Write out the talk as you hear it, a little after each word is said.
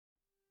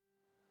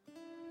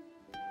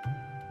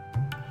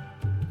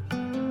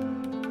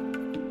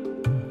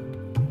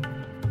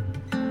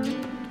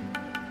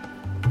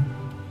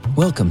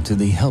Welcome to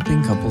the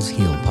Helping Couples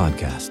Heal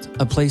podcast,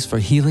 a place for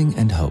healing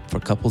and hope for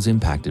couples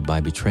impacted by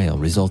betrayal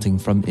resulting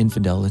from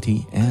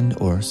infidelity and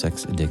or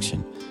sex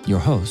addiction. Your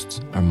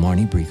hosts are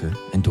Marnie Breeker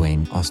and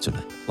Dwayne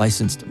Osterlin,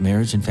 licensed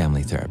marriage and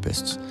family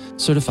therapists,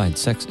 certified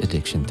sex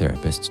addiction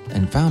therapists,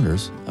 and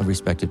founders of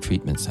respective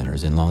treatment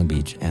centers in Long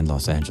Beach and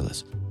Los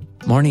Angeles.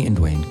 Marnie and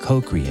Dwayne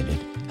co-created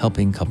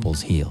Helping Couples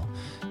Heal,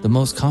 the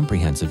most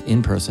comprehensive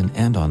in-person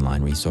and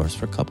online resource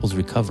for couples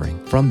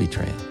recovering from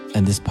betrayal.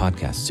 And this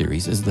podcast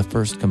series is the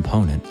first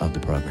component of the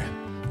program.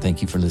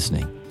 Thank you for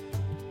listening.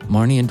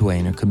 Marnie and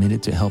Dwayne are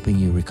committed to helping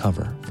you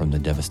recover from the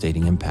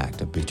devastating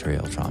impact of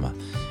betrayal trauma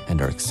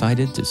and are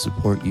excited to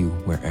support you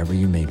wherever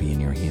you may be in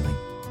your healing.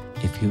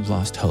 If you've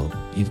lost hope,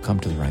 you've come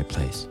to the right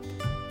place.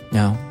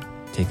 Now,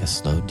 take a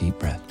slow, deep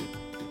breath,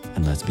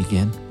 and let's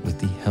begin with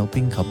the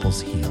Helping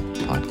Couples Heal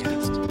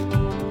podcast.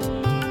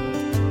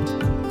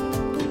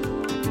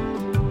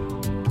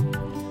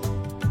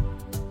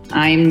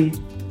 I'm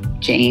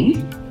Jane,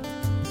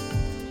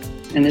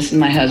 and this is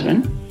my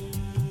husband,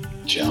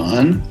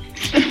 John.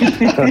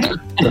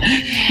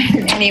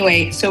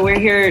 Anyway, so we're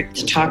here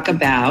to talk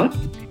about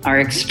our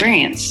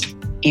experience.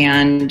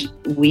 And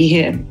we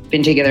have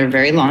been together a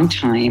very long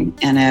time,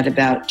 and at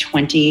about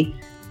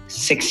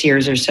 26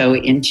 years or so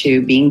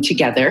into being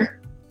together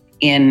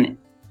in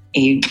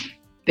a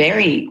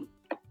very,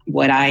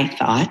 what I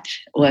thought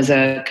was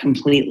a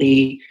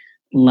completely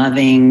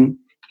loving,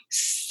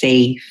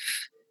 safe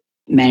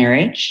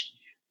marriage,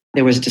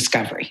 there was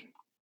discovery.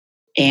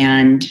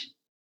 And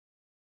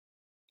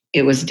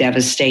it was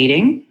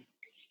devastating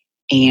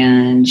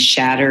and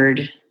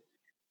shattered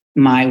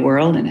my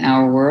world and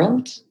our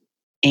world,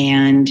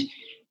 and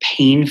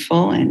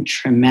painful and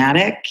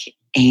traumatic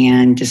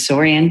and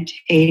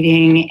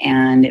disorientating.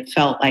 And it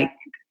felt like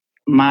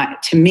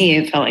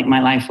it felt like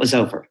my life was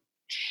over.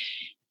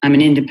 I'm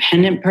an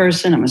independent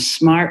person. I'm a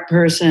smart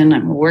person.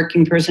 I'm a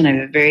working person. I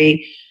have a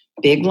very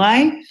big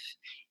life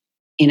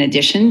in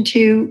addition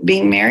to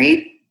being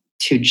married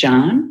to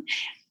John,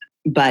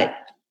 but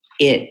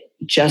it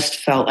just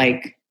felt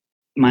like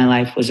my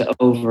life was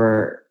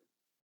over.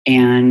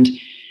 And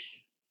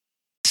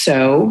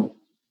so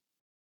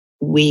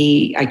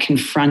I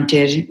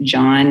confronted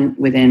John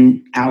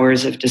within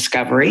hours of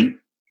discovery,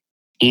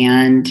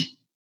 and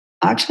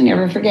I'll actually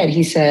never forget,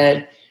 he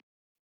said,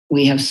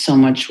 "We have so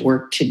much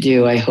work to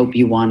do. I hope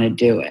you want to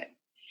do it,"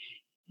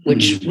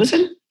 which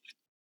wasn't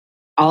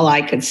all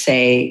I could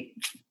say.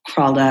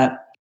 Crawled up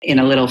in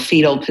a little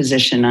fetal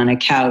position on a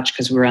couch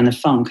because we were on the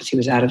phone because he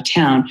was out of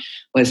town,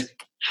 was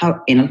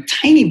how, in a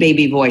tiny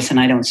baby voice,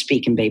 and I don't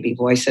speak in baby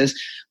voices,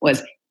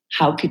 was,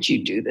 "How could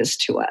you do this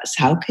to us?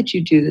 How could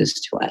you do this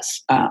to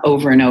us?"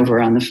 Over and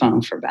over on the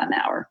phone for about an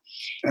hour.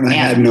 And I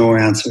had no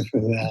answer for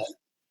that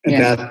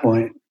at that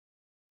point.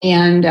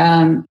 And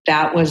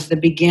that was the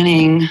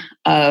beginning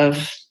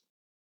of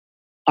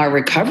our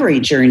recovery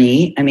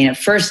journey. I mean, at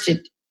first,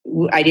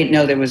 I didn't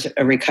know there was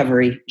a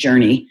recovery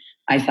journey.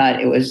 I thought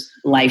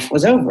life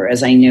was over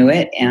as I knew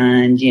it,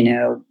 and,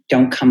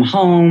 don't come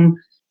home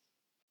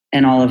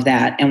and all of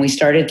that. And we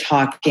started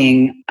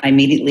talking. I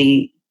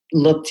immediately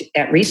looked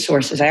at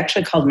resources. I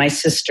actually called my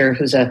sister,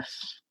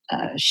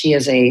 she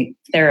is a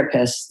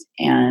therapist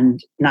and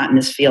not in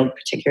this field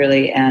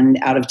particularly, and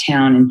out of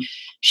town. And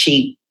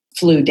she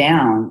flew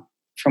down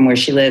from where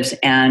she lives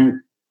and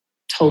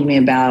told me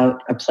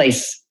about a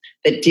place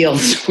that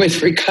deals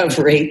with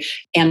recovery.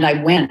 And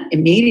I went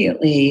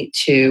immediately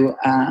to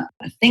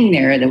a thing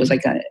there that was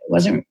it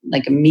wasn't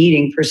like a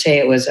meeting per se.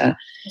 It was a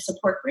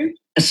support group?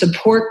 A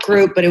support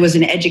group, but it was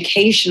an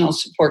educational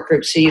support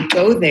group. So you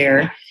go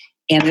there,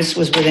 and this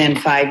was within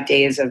 5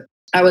 days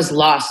I was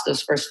lost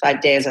those first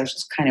 5 days. I was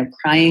just kind of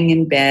crying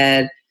in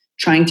bed,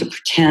 trying to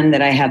pretend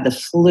that I had the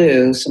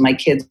flu so my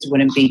kids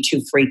wouldn't be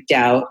too freaked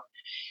out,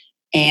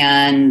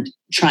 and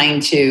trying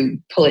to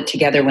pull it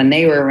together when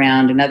they were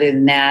around. And other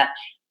than that,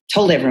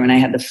 told everyone I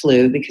had the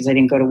flu because I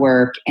didn't go to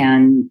work,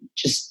 and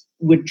just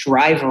would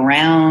drive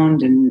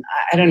around, and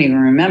I don't even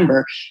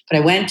remember. But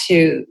I went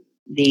to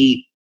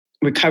the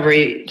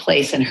recovery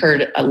place and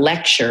heard a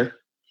lecture.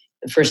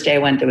 The first day I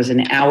went, there was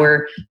an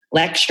hour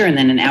lecture and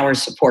then an hour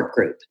support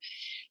group.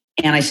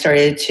 And I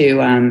started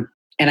and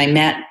I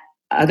met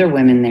other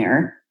women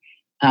there,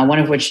 one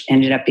of which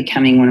ended up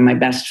becoming one of my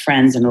best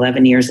friends. And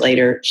 11 years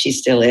later, she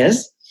still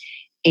is.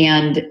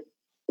 And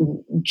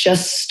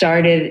just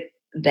started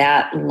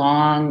that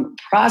long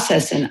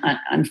process. And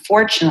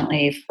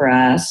unfortunately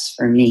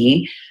for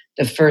me,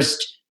 the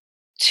first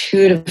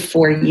 2 to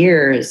 4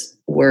 years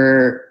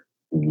were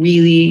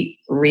really,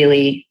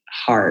 really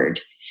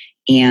hard.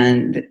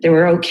 And there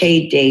were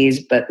okay days,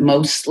 but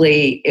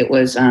mostly it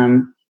was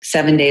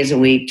 7 days a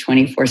week,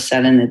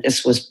 24/7, that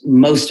this was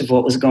most of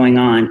what was going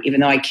on. Even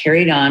though I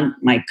carried on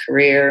my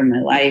career, my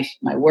life,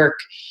 my work,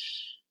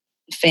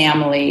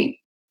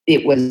 family,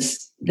 it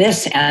was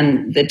this.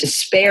 And the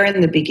despair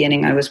in the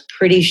beginning, I was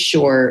pretty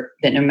sure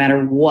that no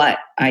matter what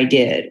I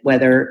did,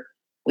 whether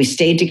we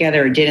stayed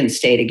together or didn't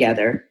stay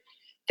together,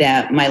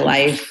 that my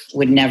life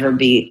would never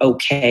be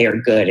okay or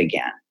good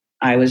again.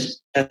 I was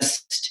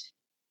just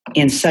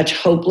in such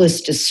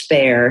hopeless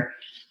despair.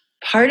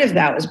 Part of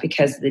that was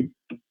because the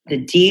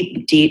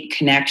deep, deep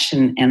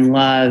connection and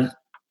love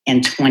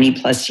and 20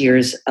 plus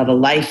years of a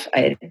life I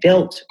had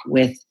built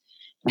with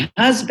my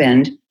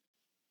husband.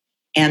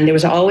 And there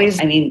was always,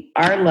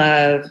 our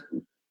love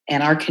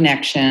and our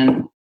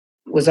connection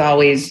was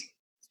always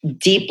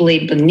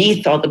deeply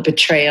beneath all the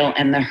betrayal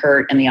and the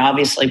hurt and the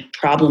obviously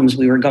problems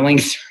we were going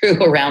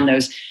through around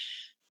those.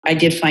 I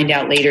did find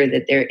out later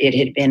that it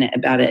had been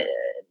about a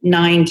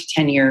 9 to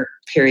 10 year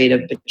period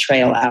of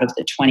betrayal out of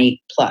the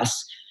 20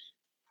 plus.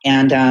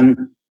 And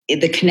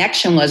the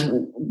connection was,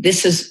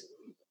 this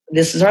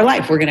is our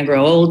life. We're going to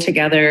grow old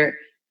together.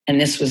 And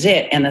this was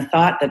it. And the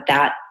thought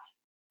that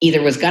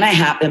either was going to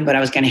happen, but I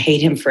was going to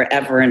hate him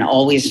forever and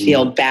always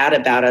feel bad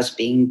about us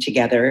being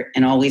together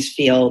and always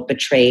feel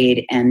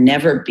betrayed and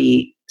never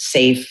be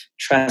safe,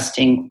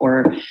 trusting,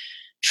 or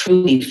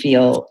truly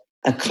feel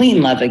a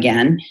clean love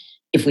again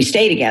if we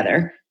stay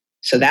together.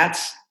 So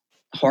that's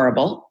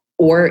horrible.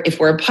 Or if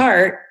we're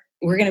apart,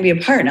 we're going to be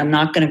apart. I'm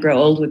not going to grow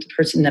old with the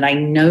person that I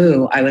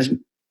know I was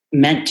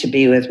meant to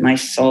be with, my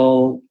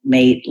soul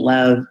mate,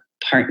 love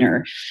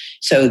partner.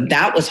 So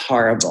that was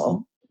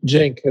horrible.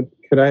 Jane,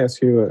 could I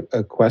ask you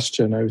a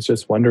question? I was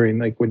just wondering,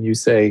 like when you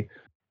say,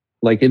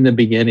 like in the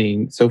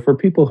beginning, so for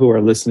people who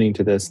are listening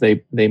to this,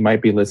 they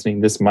might be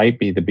listening, this might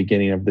be the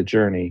beginning of the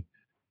journey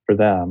for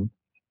them,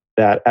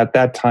 that at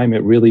that time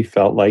it really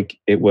felt like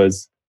it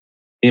was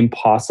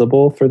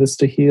impossible for this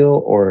to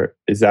heal, or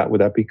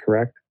would that be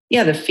correct?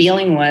 Yeah, the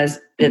feeling was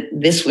that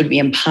this would be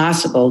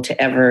impossible to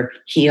ever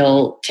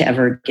heal, to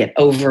ever get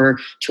over,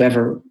 to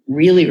ever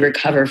really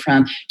recover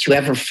from, to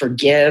ever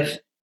forgive.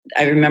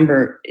 I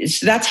remember,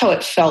 so that's how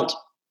it felt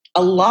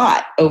a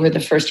lot over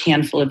the first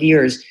handful of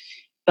years.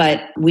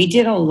 But we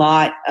did a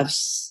lot of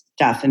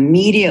stuff.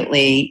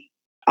 Immediately,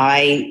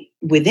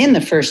 within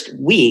the first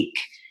week,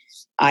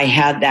 I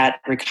had that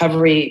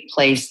recovery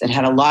place that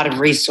had a lot of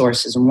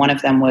resources. And one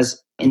of them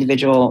was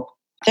individual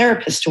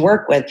therapists to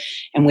work with.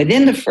 And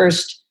within the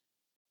first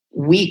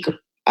week,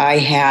 I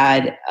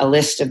had a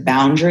list of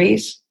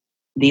boundaries.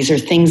 These are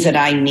things that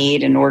I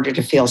need in order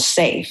to feel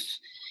safe.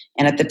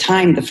 And at the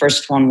time, the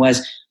first one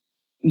was,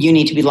 you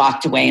need to be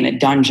locked away in a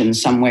dungeon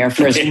somewhere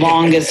for as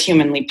long as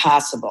humanly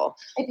possible.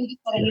 I think you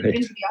said I need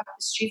him to be off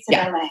the streets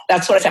of LA.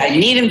 That's what I said. I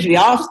need him to be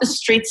off the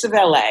streets of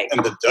LA.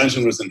 And the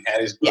dungeon was in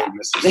Hattiesburg,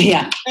 Mississippi.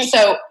 Yeah.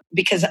 So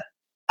because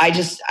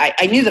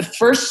I knew the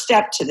first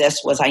step to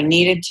this was I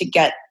needed to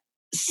get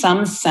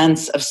some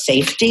sense of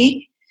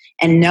safety,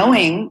 and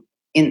knowing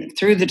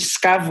through the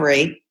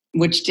discovery,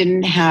 which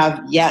didn't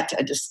have yet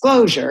a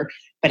disclosure,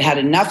 but had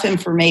enough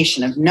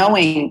information of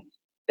knowing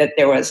that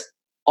there was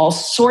all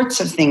sorts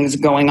of things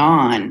going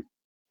on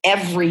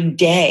every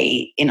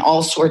day in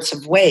all sorts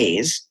of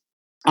ways.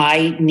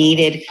 I knew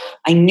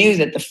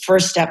that the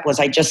first step was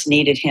I just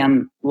needed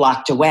him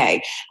locked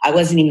away. I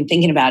wasn't even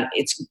thinking about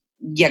it.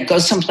 Go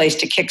someplace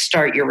to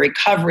kickstart your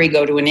recovery,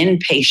 go to an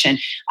inpatient.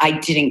 I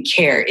didn't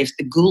care. If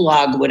the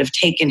gulag would have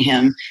taken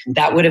him,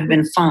 that would have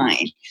been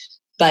fine.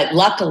 But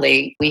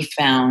luckily we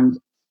found,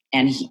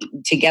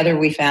 together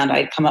we found,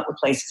 I'd come up with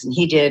places and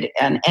he did.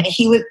 And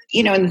he was,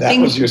 and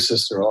that was your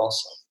sister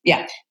also.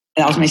 Yeah,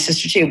 that was my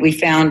sister too. We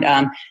found,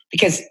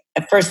 because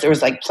at first there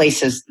was like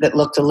places that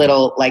looked a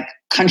little like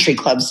country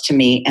clubs to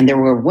me, and there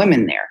were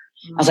women there.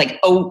 I was like,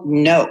 oh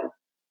no,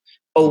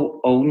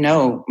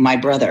 my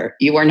brother,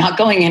 you are not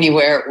going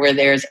anywhere where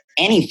there's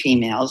any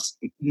females.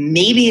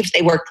 Maybe if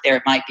they work there,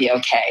 it might be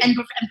okay. And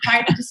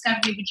prior to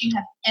discovery, would you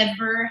have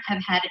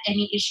had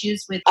any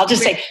issues with? I'll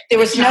just say there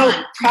was no,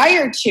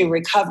 prior to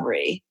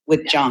recovery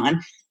with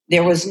John,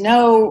 there was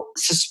no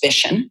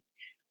suspicion.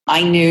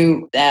 I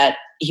knew that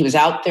he was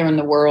out there in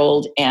the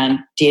world and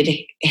did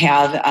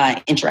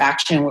have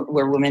interaction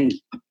where women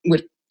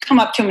would come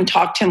up to him and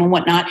talk to him and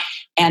whatnot.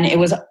 And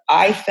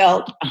I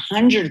felt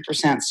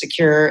 100%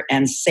 secure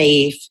and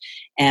safe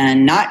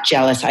and not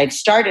jealous. I'd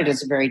started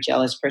as a very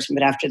jealous person,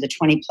 but after the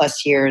 20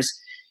 plus years,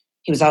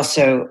 he was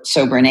also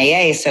sober in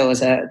AA. So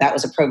that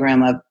was a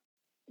program of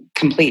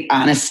complete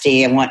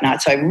honesty and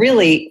whatnot. So I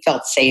really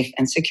felt safe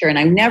and secure, and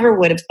I never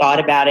would have thought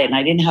about it. And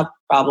I didn't have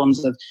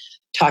problems of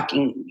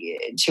talking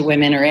to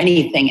women or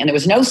anything. And there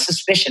was no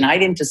suspicion. I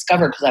didn't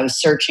discover because I was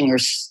searching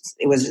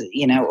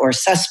or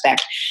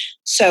suspect.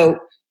 So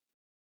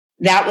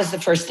that was the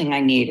first thing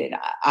I needed.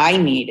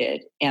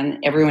 And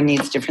everyone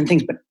needs different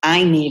things, but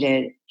I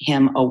needed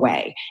him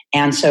away.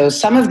 And so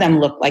some of them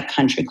looked like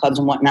country clubs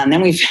and whatnot. And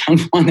then we found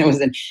one that was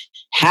in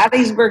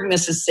Hattiesburg,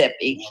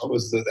 Mississippi. That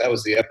was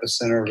the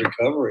epicenter of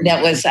recovery.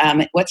 That was,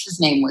 what's his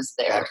name was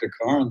there? Dr.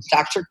 Carnes.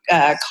 Dr.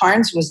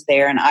 Carnes was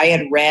there. And I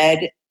had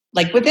read,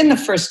 like within the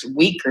first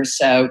week or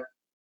so,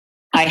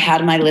 I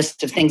had my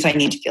list of things I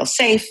need to feel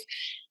safe,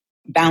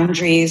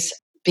 boundaries,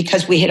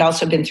 because we had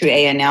also been through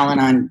AA and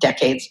Al-Anon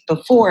decades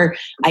before.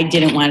 I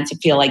didn't want it to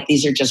feel like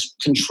these are just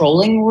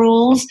controlling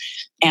rules.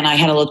 And I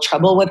had a little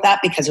trouble with that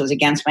because it was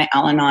against my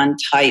Al-Anon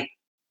type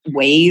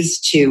ways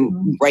to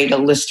write a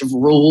list of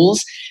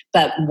rules.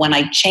 But when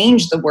I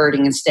changed the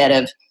wording, instead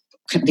of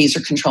these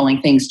are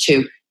controlling things,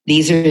 to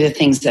these are the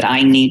things that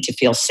I need to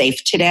feel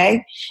safe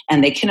today,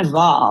 and they can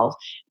evolve.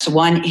 So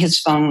one, his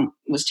phone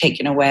was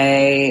taken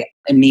away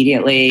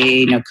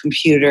immediately,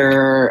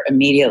 computer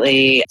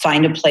immediately,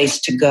 find a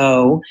place to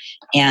go.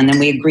 And then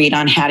we agreed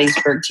on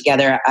Hattiesburg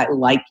together. I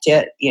liked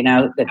it,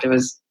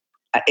 that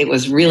it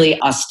was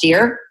really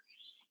austere.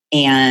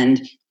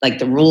 And like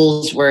the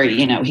rules were,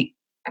 he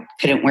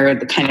couldn't wear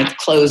the kind of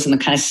clothes and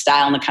the kind of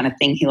style and the kind of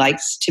thing he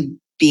likes to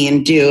be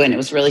and do. And it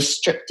was really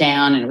stripped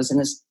down, and it was in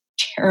this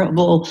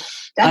terrible,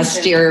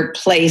 austere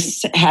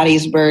place,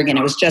 Hattiesburg, and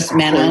it was just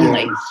men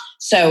only.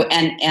 So,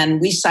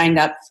 and we signed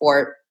up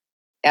for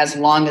as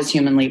long as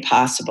humanly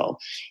possible.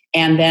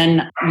 And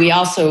then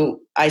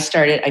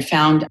I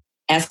found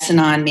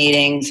S-Anon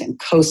meetings and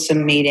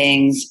COSM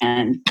meetings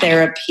and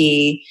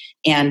therapy.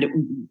 And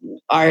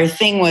our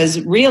thing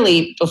was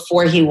really,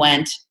 before he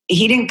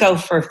didn't go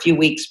for a few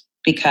weeks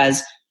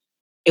because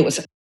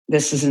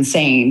this is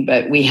insane,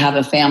 but we have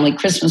a family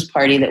Christmas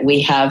party that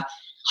we have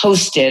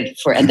hosted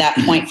at that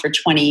point for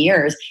 20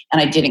 years,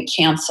 and I didn't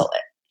cancel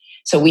it.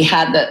 So we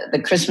had the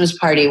Christmas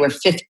party where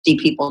 50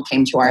 people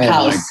came to our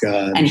house,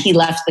 and he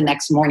left the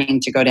next morning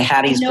to go to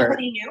Hattiesburg.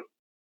 Nobody knew?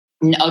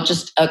 No,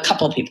 just a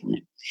couple of people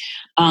knew.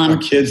 Our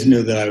kids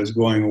knew that I was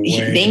going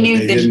away. They knew.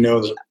 They didn't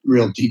know the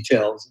real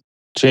details.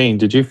 Jane,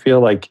 did you feel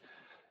like,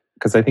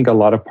 because I think a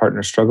lot of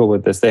partners struggle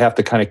with this, they have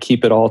to kind of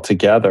keep it all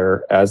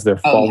together as they're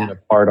falling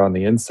apart on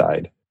the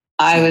inside?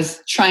 I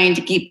was trying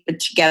to keep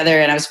it together,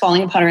 and I was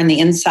falling apart on the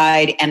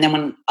inside. And then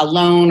when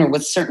alone or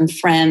with certain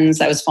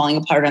friends, I was falling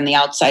apart on the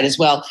outside as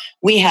well.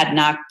 We had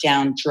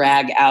knockdown,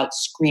 drag out,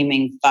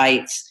 screaming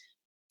fights,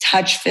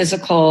 touch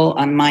physical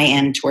on my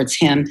end towards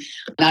him.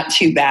 Not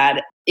too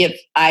bad.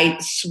 I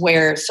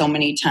swear so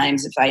many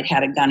times, if I'd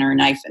had a gun or a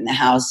knife in the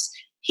house,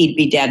 he'd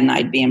be dead and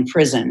I'd be in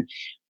prison.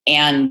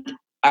 And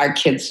our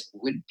kids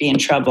would be in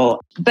trouble.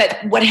 But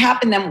what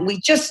happened then, we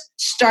just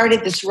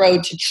started this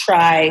road to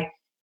try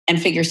and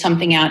figure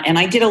something out. And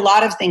I did a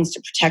lot of things to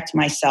protect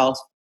myself.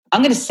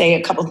 I'm going to say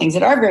a couple things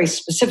that are very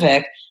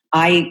specific.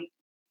 I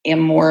am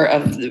more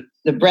of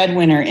the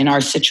breadwinner in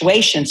our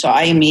situation. So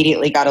I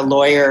immediately got a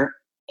lawyer.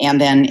 And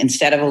then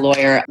instead of a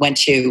lawyer, went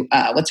to,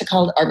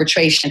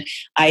 arbitration.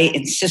 I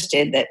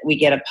insisted that we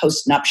get a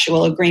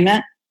post-nuptial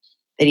agreement,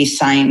 that he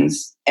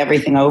signs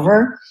everything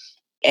over.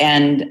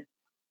 And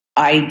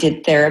I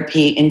did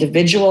therapy,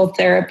 individual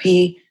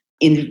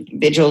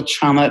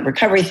trauma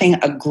recovery thing,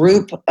 a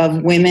group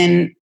of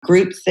women,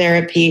 group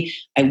therapy.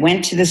 I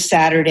went to the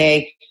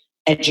Saturday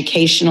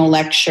educational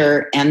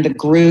lecture and the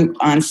group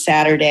on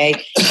Saturday,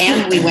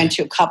 and we went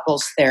to a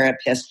couples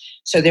therapist.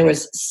 So there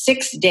was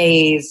 6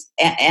 days,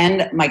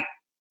 and my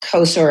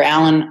COSA or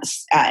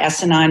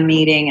S-Anon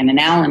meeting and an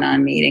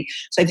Al-Anon meeting.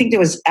 So I think there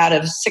was, out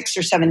of 6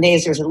 or 7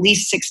 days, there was at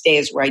least 6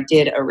 days where I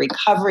did a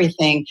recovery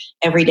thing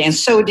every day. And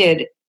so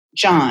did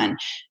John,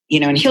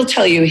 and he'll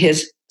tell you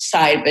his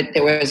side, but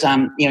there was,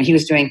 he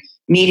was doing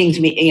meetings,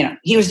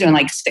 he was doing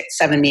like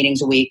 6-7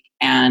 meetings a week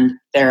and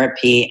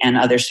therapy and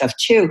other stuff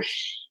too.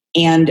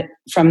 And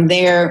from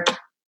there,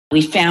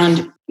 we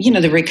found,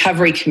 the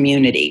recovery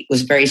community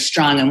was very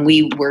strong, and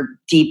we were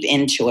deep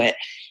into it.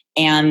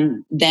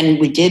 And then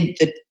we did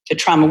the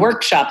trauma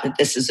workshop that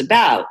this is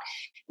about.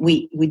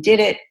 We did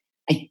it,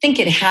 I think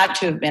it had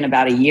to have been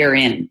about a year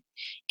in.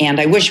 And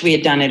I wish we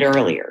had done it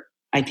earlier.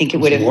 I think it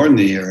would have more than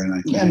a year in,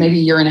 I think. Yeah, maybe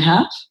a year and a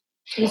half.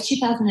 It was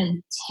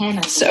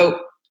 2010. So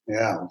it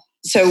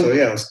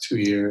was 2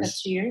 years.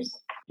 That's 2 years.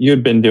 You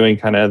had been doing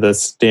kind of the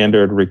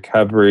standard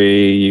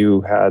recovery.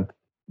 You had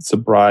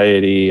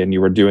sobriety, and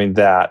you were doing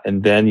that,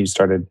 and then you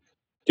started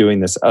doing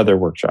this other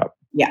workshop.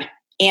 Yeah.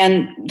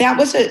 And that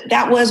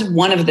was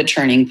one of the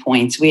turning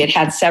points. We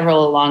had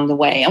several along the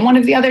way. And one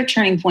of the other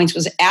turning points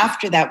was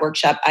after that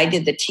workshop, I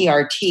did the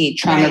TRT,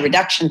 Trauma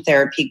Reduction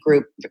Therapy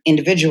group,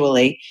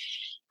 individually.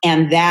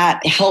 And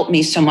that helped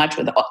me so much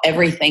with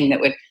everything that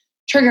would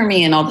trigger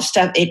me and all the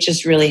stuff. It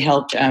just really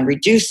helped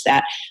reduce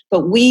that.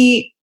 But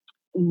we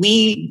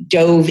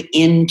dove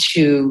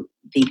into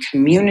the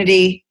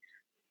community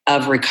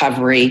of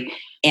recovery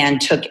and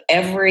took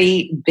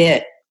every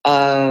bit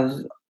of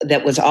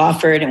that was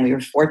offered, and we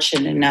were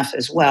fortunate enough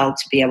as well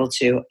to be able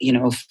to,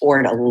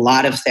 afford a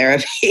lot of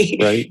therapy.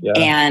 Right. Yeah.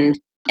 And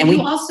we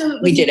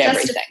did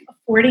everything.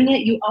 Affording it,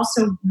 you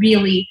also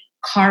really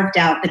carved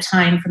out the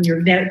time from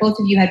both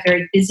of you had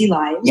very busy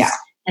lives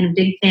and a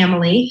big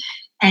family,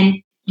 and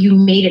you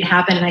made it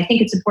happen. And I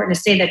think it's important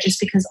to say that,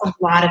 just because a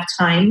lot of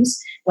times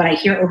what I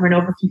hear over and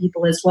over from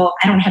people is, well,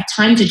 I don't have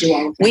time to do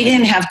all of this. We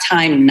didn't have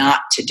time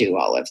not to do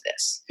all of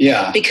this.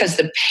 Yeah. Because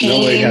the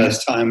pain. Nobody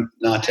has time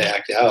not to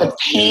act out. The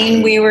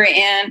pain we were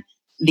in,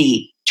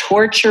 the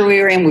torture we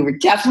were in, we were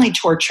definitely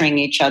torturing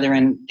each other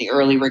in the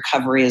early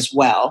recovery as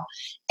well.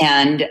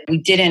 And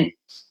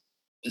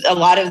a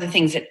lot of the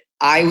things that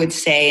I would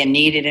say and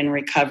needed in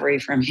recovery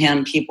from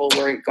him, people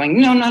were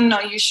going, no,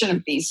 you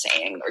shouldn't be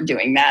saying or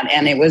doing that.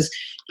 And it was,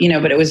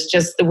 but it was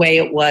just the way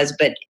it was.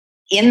 But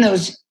in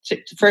those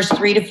first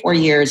 3 to 4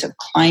 years of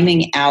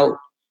climbing out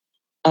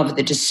of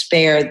the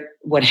despair,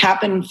 what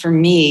happened for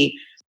me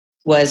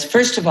was,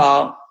 first of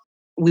all,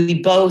 we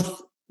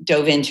both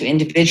dove into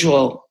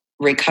individual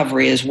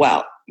recovery as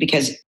well,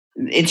 because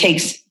it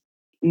takes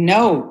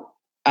no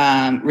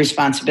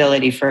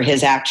responsibility for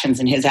his actions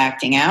and his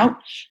acting out,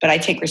 but I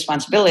take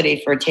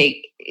responsibility for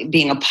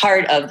being a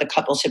part of the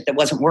coupleship that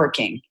wasn't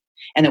working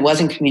and that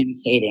wasn't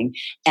communicating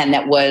and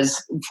that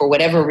was, for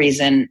whatever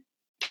reason,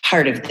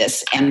 part of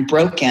this and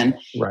broken.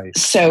 Right.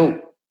 So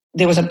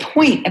there was a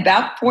point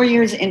about 4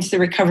 years into the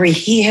recovery,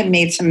 he had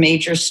made some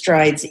major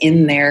strides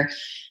in there,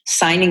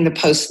 signing the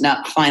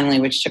post-nup finally,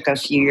 which took a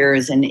few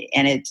years. And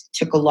it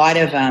took a lot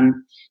of,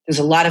 there's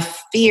a lot of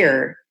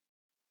fear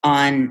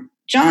on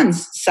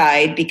John's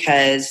side,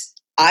 because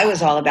I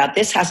was all about,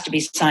 this has to be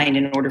signed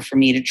in order for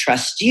me to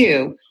trust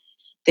you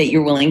that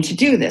you're willing to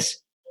do this.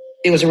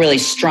 It was a really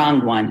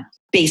strong one.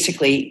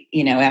 Basically,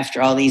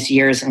 after all these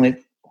years and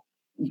with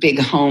big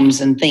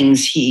homes and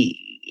things,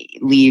 he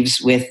leaves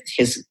with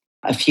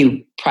a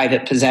few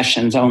private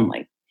possessions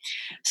only.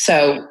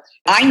 So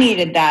I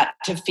needed that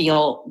to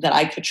feel that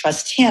I could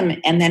trust him.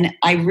 And then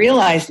I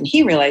realized, and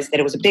he realized, that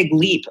it was a big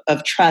leap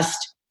of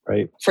trust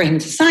for him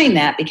to sign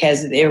that,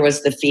 because there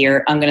was the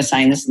fear, I'm going to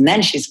sign this and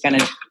then she's going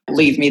to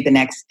leave me the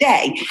next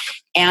day.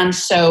 And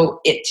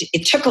so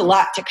it took a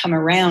lot to come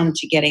around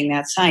to getting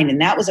that signed. And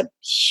that was a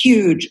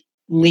huge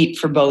leap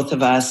for both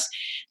of us.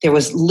 There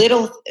was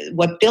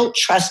what built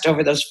trust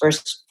over those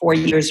first 4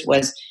 years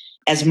was,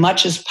 as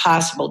much as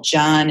possible,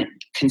 John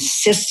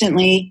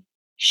consistently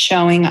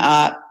showing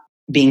up,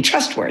 being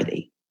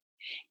trustworthy.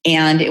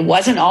 And it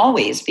wasn't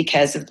always,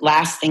 because the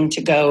last thing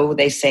to go,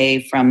 they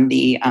say, from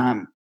the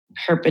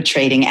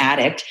perpetrating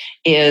addict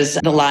is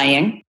the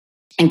lying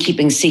and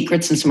keeping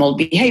secrets and some old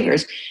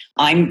behaviors.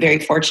 I'm very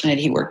fortunate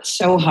he worked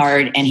so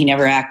hard and he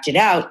never acted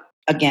out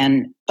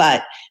again,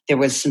 but there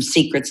was some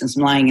secrets and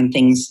some lying and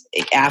things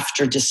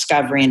after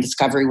discovery, and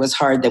discovery was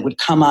hard, that would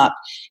come up.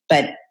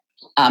 But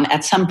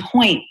at some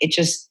point it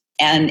just,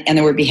 and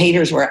there were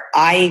behaviors where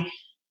I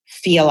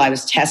feel I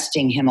was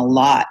testing him a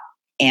lot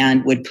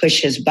and would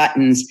push his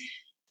buttons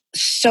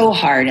so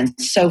hard and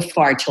so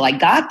far till I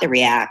got the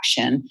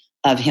reaction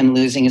of him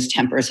losing his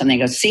temper or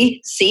something. I go,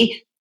 see,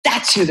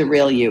 that's who the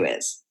real you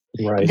is.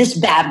 Right. This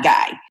bad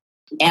guy.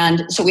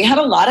 And so we had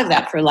a lot of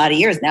that for a lot of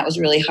years, and that was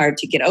really hard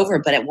to get over.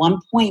 But at one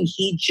point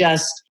he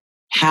just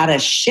had a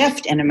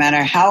shift, and no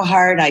matter how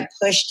hard I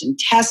pushed and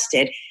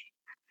tested,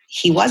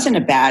 he wasn't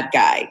a bad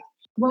guy.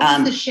 What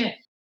was the shift?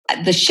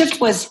 The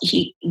shift was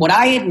what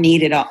I had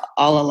needed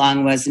all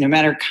along was, no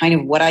matter kind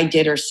of what I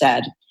did or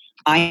said,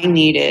 I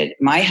needed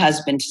my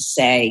husband to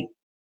say,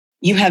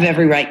 you have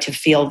every right to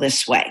feel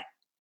this way.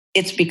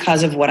 It's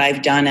because of what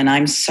I've done, and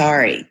I'm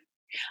sorry.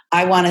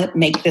 I want to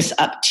make this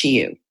up to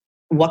you.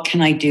 What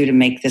can I do to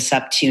make this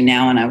up to you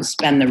now? And I will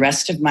spend the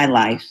rest of my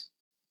life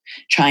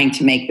trying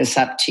to make this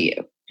up to you.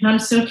 And I'm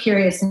so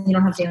curious, and you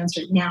don't have to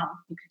answer it now.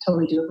 You can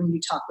totally do it when you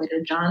talk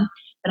later, John.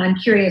 But I'm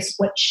curious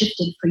what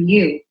shifted for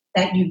you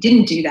that you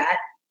didn't do that,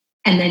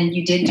 and then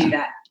you did do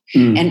that.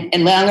 And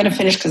I'm going to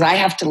finish because I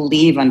have to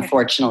leave,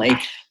 unfortunately.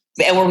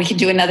 Or we could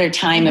do another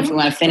time if we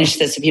want to finish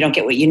this, if you don't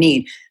get what you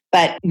need.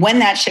 But when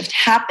that shift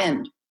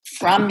happened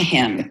from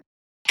him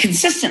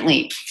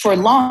consistently for a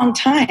long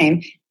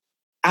time,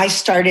 I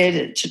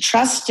started to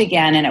trust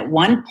again. And at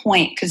one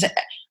point, because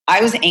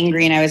I was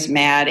angry and I was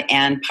mad,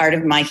 and part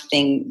of my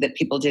thing that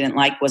people didn't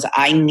like was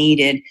I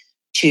needed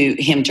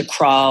him to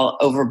crawl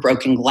over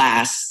broken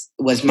glass,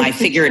 was my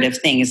figurative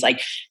thing. It's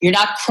like, you're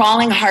not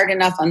crawling hard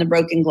enough on the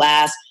broken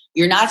glass.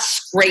 You're not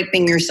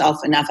scraping yourself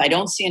enough. I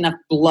don't see enough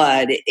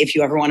blood if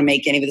you ever want to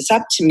make any of this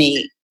up to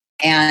me.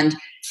 And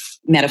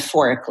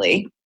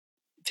metaphorically,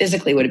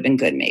 physically would have been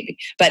good maybe,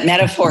 but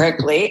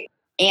metaphorically.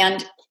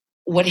 And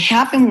what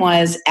happened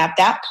was, at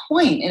that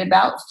point, in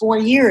about 4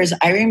 years,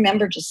 I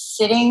remember just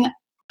sitting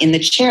in the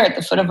chair at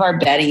the foot of our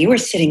bed, and you were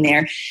sitting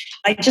there.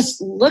 I just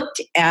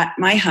looked at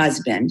my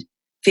husband,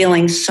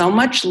 feeling so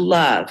much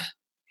love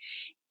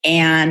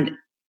and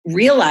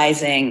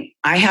realizing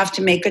I have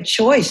to make a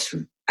choice.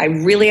 I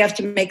really have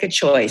to make a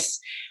choice.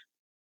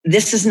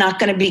 This is not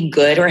going to be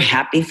good or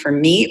happy for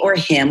me or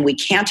him. We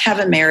can't have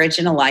a marriage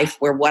and a life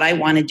where what I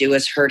want to do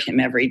is hurt him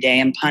every day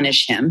and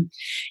punish him.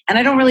 And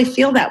I don't really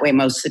feel that way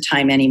most of the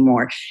time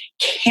anymore.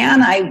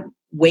 Can I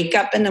wake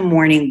up in the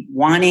morning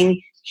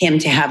wanting him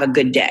to have a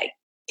good day?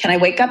 Can I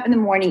wake up in the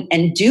morning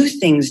and do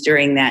things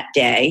during that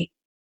day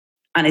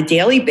on a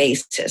daily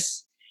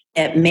basis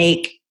that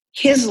make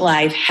his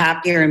life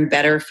happier and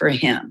better for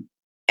him,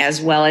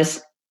 as well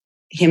as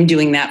him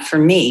doing that for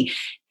me?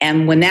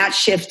 And when that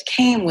shift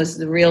came was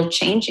the real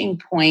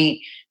changing point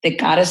that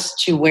got us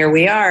to where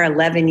we are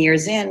 11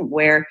 years in,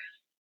 where,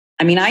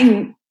 I mean,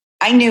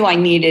 I knew I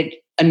needed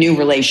a new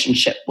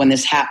relationship when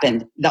this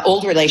happened. The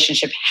old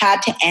relationship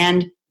had to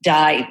end,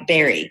 die,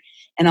 bury.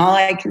 And all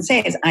I can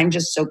say is I'm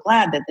just so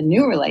glad that the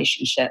new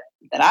relationship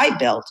that I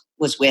built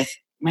was with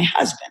my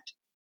husband.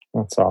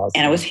 That's awesome.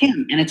 And it was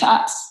him, and it's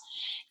us.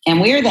 And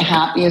we're the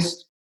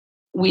happiest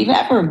we've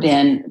ever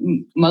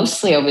been,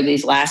 mostly over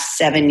these last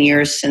 7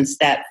 years since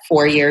that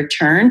 4-year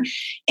turn.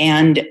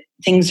 And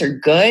things are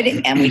good,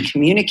 and we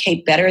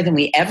communicate better than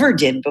we ever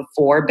did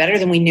before, better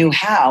than we knew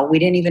how. We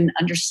didn't even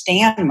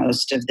understand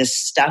most of this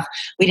stuff.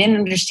 We didn't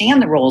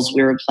understand the roles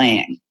we were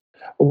playing.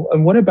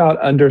 And what about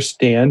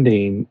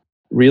understanding,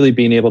 really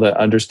being able to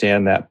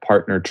understand that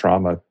partner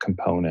trauma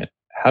component?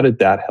 How did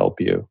that help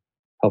you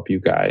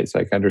guys?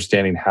 Like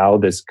understanding how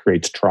this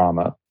creates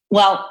trauma?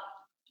 Well,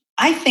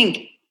 I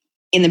think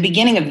in the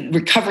beginning of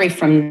recovery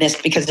from this,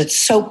 because it's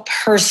so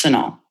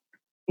personal,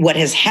 what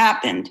has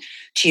happened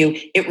to you,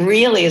 it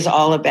really is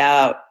all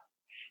about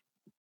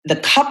the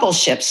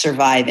coupleship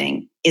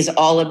surviving, is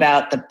all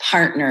about the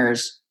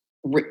partners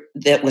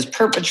that was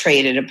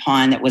perpetrated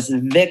upon, that was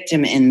the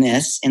victim in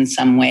this in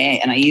some way,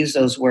 and I use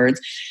those words,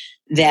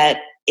 that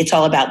it's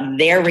all about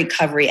their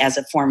recovery as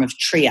a form of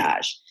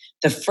triage.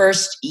 The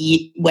first,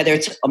 whether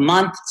it's a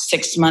month,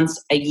 6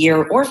 months, a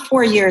year, or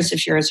 4 years,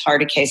 if you're as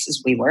hard a case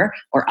as we were,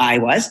 or I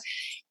was,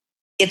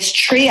 it's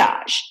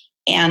triage.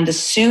 And the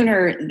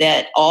sooner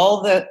that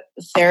all the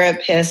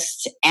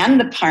therapists and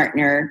the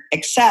partner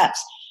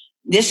accepts,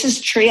 this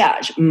is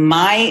triage.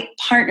 My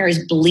partner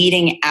is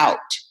bleeding out.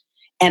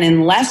 And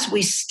unless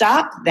we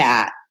stop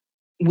that,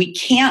 we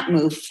can't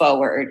move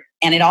forward.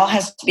 And it all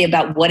has to be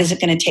about what is it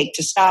going to take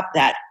to stop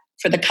that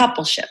for the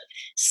coupleship.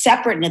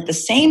 Separate, and at the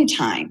same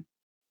time,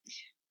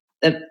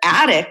 the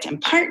addict and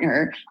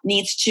partner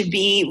needs to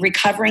be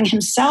recovering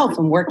himself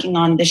and working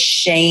on the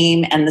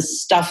shame and the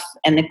stuff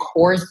and the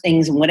core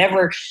things and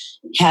whatever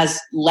has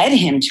led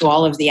him to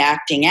all of the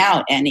acting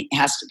out. And he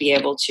has to be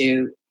able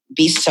to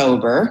be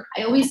sober.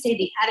 I always say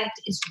the addict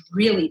is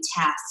really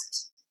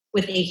tasked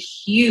with a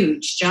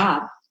huge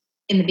job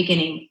in the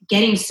beginning,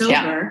 getting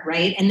sober,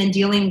 right? And then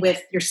dealing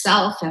with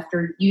yourself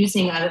after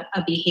using a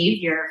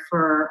behavior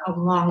for a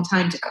long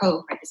time to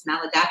cope, right? This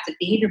maladaptive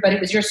behavior, but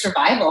it was your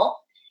survival.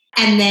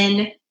 And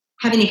then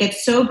having to get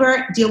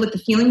sober, deal with the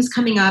feelings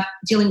coming up,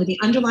 dealing with the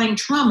underlying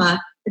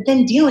trauma, but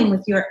then dealing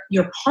with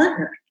your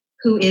partner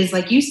who is,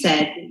 like you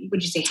said,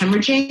 would you say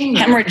hemorrhaging?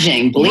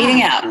 Hemorrhaging,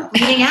 bleeding out.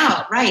 Bleeding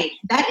out, right.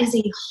 That is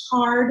a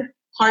hard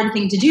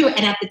thing to do.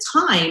 And at the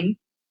time,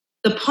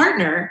 the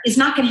partner is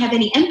not going to have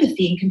any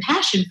empathy and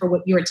compassion for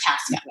what you're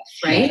tasked with,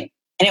 right?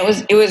 And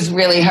it was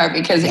really hard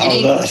because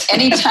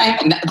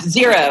anytime,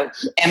 zero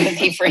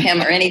empathy for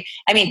him or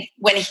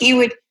when he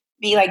would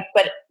be like,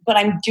 but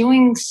I'm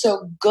doing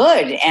so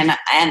good and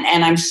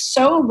I'm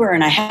sober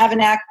and I haven't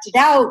acted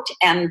out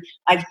and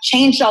I've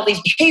changed all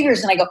these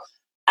behaviors. And I go,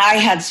 I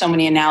had so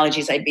many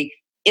analogies.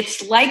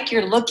 It's like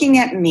you're looking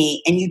at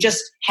me and you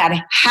just had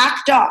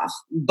hacked off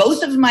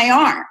both of my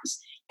arms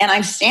and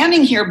I'm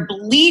standing here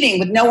bleeding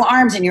with no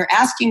arms and you're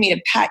asking me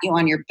to pat you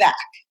on your back.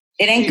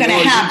 It ain't going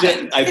to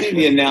happen. I think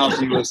the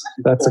analogy was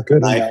that's a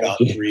good knife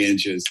analogy. out 3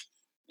 inches.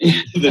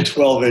 The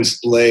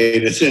 12-inch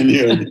blade is in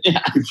here. And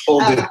you pull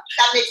that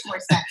makes more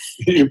sense.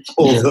 You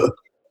pull the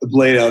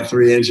blade out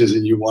 3 inches,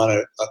 and you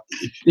want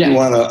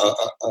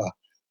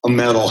a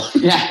medal.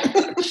 Yeah.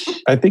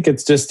 I think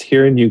it's just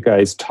hearing you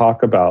guys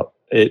talk about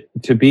it,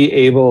 to be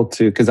able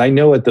to, because I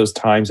know at those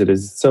times it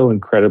is so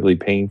incredibly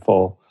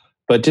painful,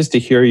 but just to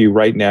hear you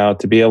right now,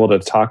 to be able to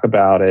talk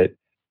about it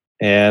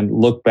and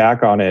look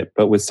back on it,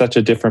 but with such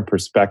a different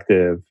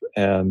perspective,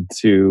 and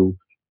to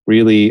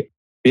really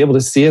be able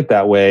to see it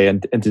that way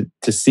and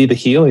to see the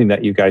healing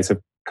that you guys have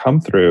come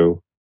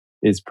through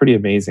is pretty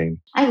amazing.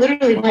 I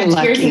literally had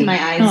tears in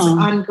my eyes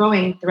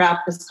ongoing throughout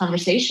this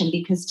conversation,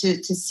 because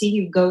to see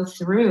you go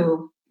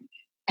through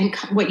and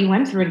what you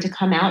went through and to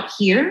come out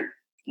here,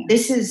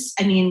 this is,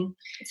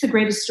 it's the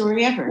greatest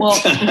story ever. Well,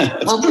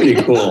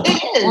 pretty cool.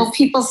 It is. Well,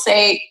 people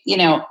say,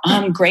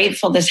 I'm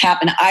grateful this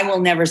happened. I will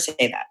never say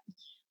that.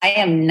 I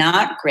am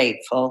not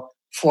grateful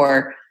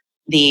for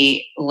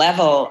the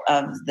level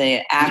of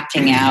the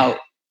acting out,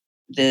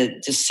 the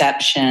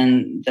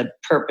deception, the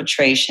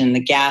perpetration,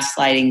 the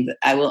gaslighting.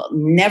 I will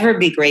never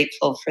be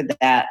grateful for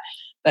that.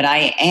 But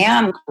I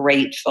am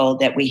grateful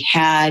that we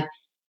had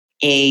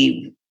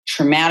a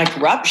traumatic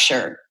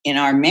rupture in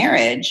our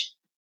marriage,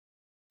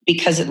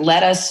 because it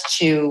led us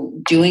to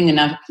doing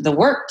enough the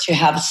work to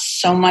have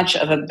so much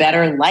of a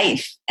better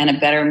life and a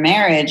better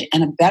marriage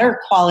and a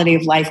better quality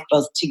of life,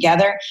 both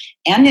together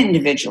and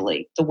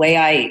individually. The way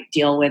I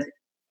deal with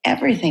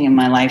everything in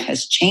my life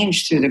has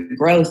changed through the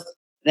growth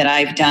that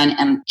I've done.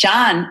 And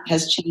John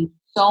has changed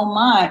so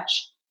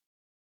much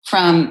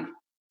from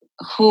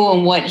who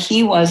and what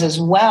he was as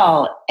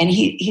well. And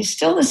he's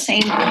still the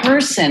same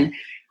person,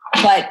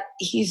 but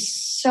he's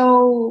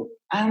so,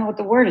 I don't know what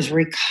the word is,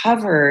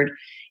 recovered.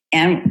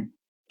 And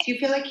do you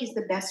feel like he's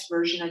the best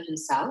version of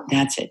himself?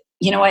 That's it.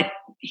 You know what?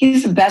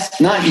 He's the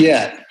best. Not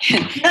yet.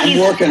 I'm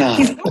working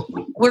on it.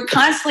 We're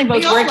constantly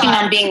both working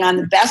on being on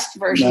the best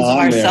versions of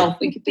ourselves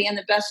we could be, in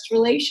the best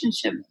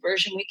relationship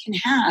version we can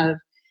have.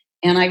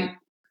 And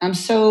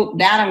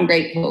I'm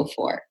grateful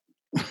for.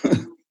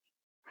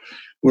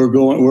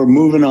 We're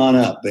moving on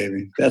up,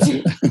 baby. That's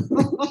it.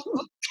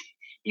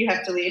 You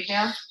have to leave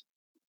now?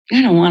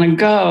 I don't want to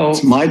go.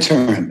 It's my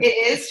turn. It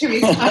is.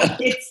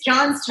 It's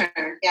John's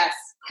turn. Yes.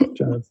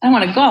 John. I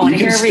want to go. I want to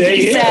You hear can everything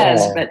he stay here.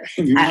 says, but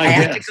You're I my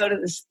have to guest. go to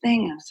this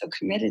thing. I'm so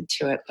committed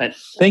to it. But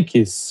Thank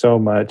you so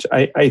much.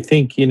 I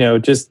think,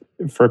 just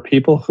for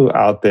people who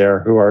out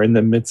there who are in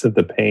the midst of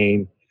the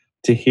pain,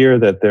 to hear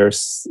that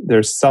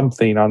there's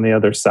something on the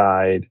other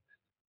side,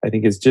 I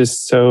think is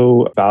just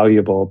so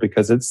valuable,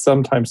 because it's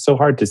sometimes so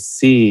hard to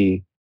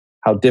see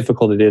how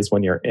difficult it is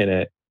when you're in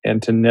it,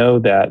 and to know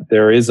that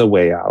there is a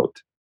way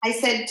out. I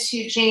said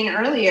to Jane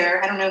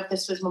earlier, I don't know if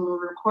this was when we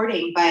were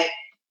recording, but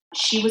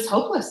she was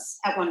hopeless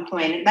at one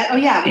point. And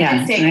we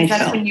can say, because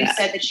that's when you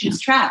said that she was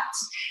trapped.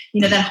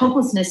 That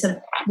hopelessness of,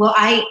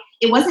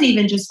 it wasn't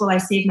even just, will I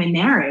save my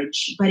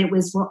marriage, but it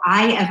was, will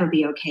I ever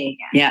be okay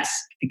again? yes,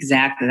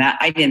 exactly that.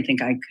 I didn't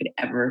think I could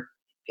ever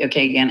be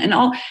okay again. And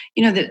all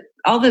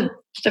the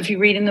stuff you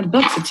read in the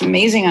books, it's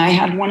amazing. I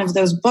had one of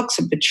those books,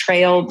 a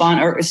betrayal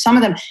bond, or some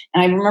of them.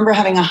 And I remember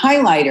having a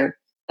highlighter.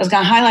 I was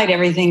going to highlight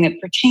everything that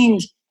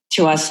pertained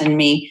to us and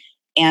me.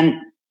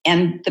 And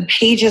the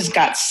pages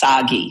got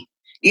soggy,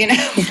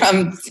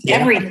 from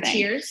everything.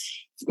 Tears?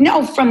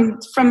 No, from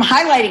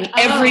highlighting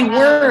every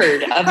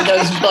word of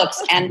those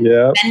books, and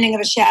Mending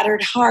of a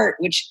Shattered Heart,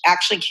 which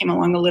actually came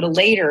along a little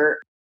later.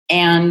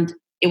 And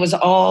it was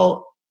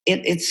all,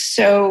 it's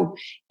so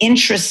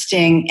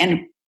interesting.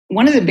 And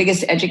one of the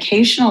biggest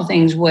educational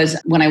things was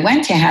when I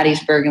went to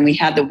Hattiesburg, and we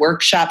had the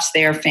workshops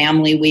there,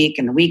 Family Week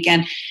and the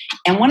weekend.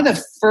 And one of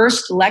the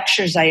first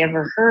lectures I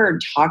ever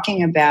heard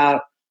talking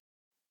about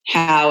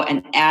how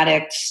an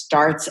addict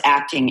starts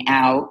acting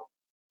out,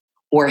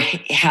 or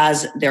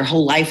has their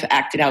whole life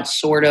acted out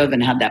sort of,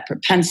 and have that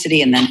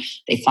propensity. And then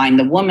they find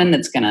the woman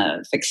that's going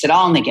to fix it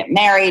all, and they get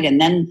married, and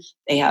then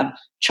they have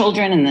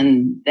children.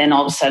 And then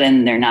all of a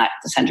sudden they're not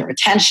the center of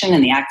attention,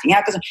 and the acting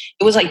out.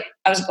 It was like,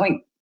 I was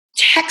going,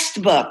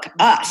 textbook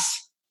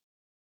us.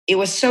 It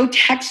was so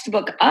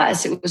textbook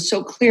us. It was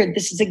so clear.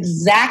 This is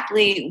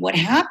exactly what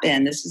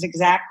happened. This is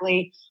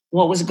exactly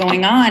what was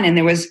going on. And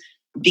there was,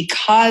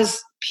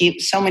 because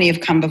so many have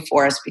come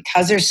before us,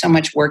 because there's so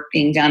much work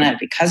being done at it,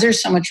 because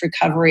there's so much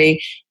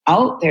recovery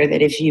out there,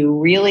 that if you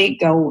really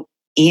go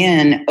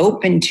in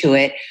open to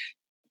it,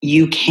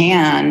 you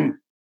can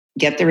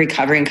get the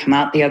recovery and come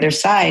out the other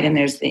side. And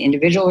there's the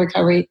individual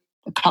recovery,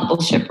 the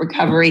coupleship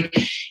recovery.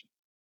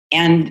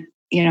 And,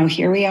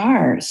 here we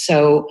are.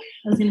 So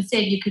I was going to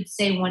say, you could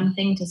say one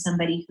thing to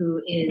somebody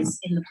who is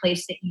in the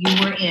place that you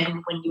were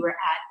in when you were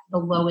at the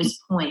lowest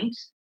point.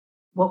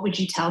 What would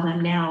you tell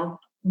them now,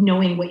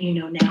 knowing what you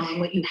know now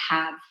and what you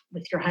have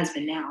with your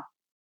husband now?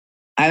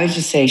 I would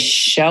just say,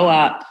 show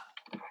up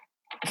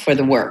for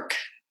the work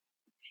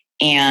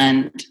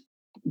and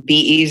be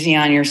easy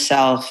on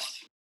yourself,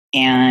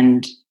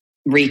 and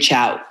reach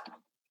out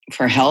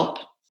for help,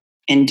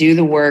 and do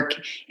the work,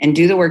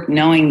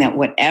 knowing that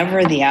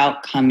whatever the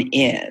outcome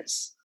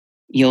is,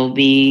 you'll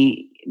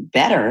be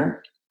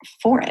better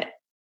for it.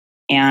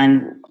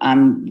 And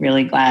I'm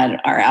really glad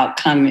our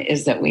outcome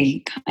is that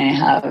we kind of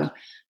have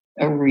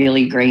a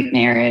really great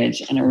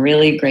marriage and a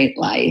really great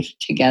life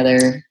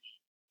together.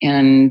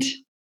 And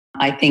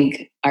I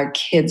think our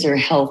kids are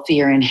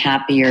healthier and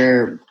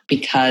happier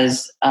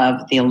because of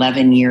the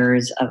 11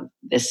 years of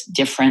this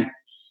different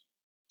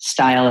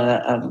style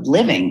of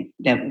living,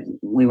 that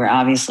we were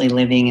obviously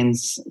living in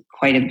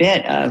quite a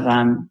bit of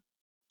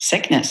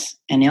sickness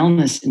and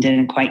illness, and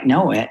didn't quite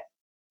know it.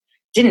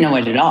 Didn't know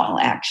it at all,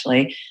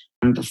 actually,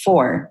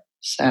 before.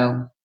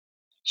 So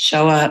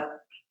show up,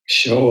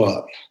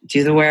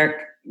 do the work,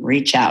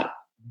 reach out.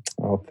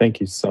 Oh, thank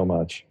you so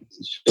much.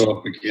 Show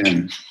up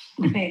again.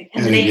 Okay.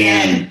 And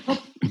again. All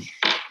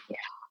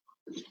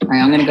right,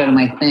 I'm going to go to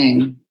my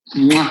thing.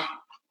 Mwah.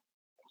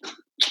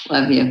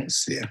 Love you.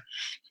 See ya.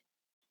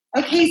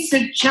 Okay, so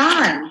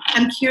John,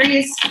 I'm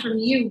curious from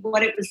you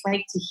what it was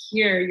like to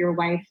hear your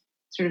wife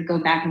sort of go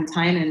back in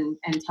time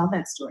and tell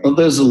that story. Well,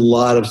 there's a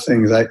lot of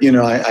things. I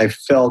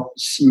felt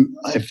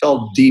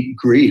deep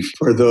grief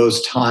for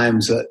those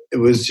times. It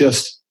was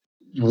just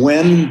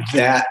when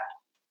that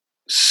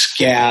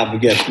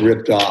scab gets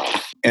ripped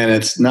off, and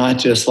it's not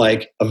just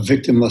like a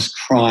victimless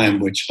crime,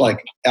 which,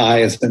 like,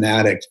 I as an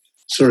addict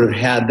sort of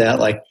had that,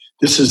 like,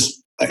 this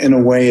is, in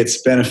a way,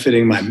 it's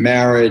benefiting my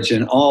marriage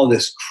and all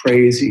this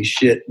crazy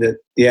shit that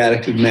the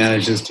addict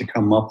manages to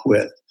come up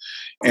with.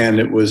 And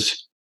it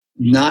was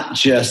not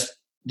just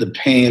the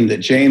pain that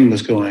Jane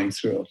was going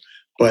through,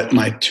 but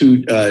my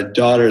two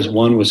daughters,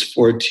 one was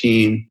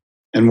 14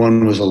 and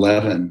one was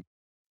 11.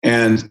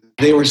 And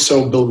they were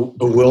so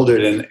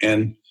bewildered,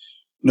 and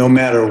no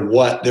matter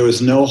what, there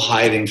was no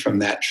hiding from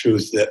that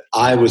truth that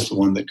I was the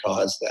one that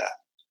caused that.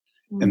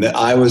 Mm-hmm. And that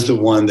I was the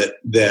one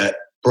that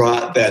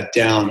brought that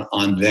down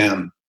on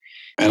them.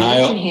 And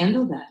how did you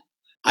handle that?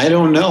 I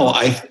don't know.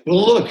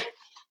 Look,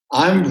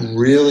 I'm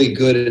really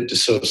good at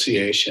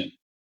dissociation.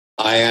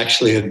 I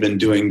actually had been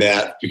doing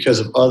that because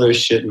of other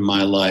shit in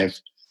my life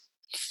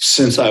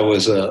since I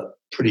was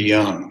pretty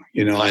young.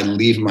 I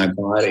leave my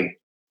body.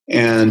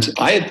 And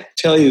I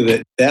tell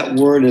you that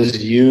word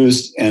is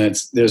used, and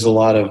there's a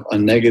lot of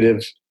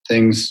negative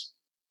things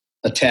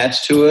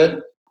attached to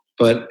it.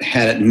 But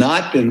had it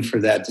not been for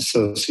that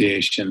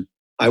dissociation,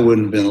 I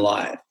wouldn't have been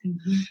alive.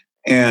 Mm-hmm.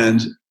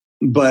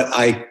 But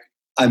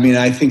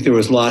I think there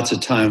was lots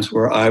of times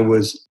where I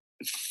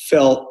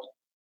felt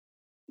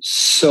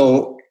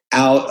so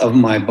out of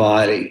my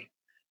body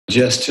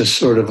just to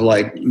sort of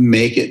like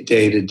make it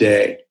day to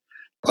day,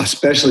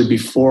 especially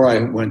before I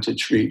went to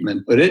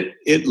treatment. But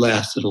it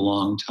lasted a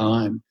long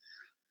time.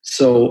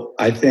 So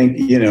I think,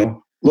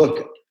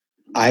 look,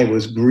 I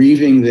was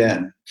grieving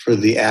then for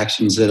the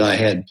actions that I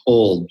had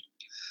pulled,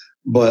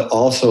 but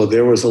also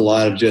there was a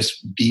lot of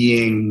just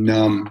being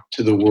numb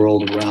to the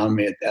world around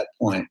me at that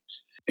point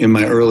in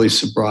my early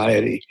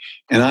sobriety.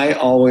 And I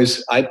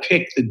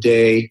picked the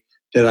day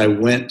that I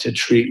went to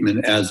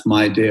treatment as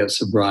my day of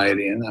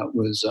sobriety, and that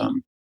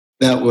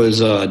was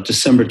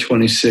December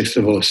 26th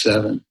of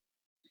 2007.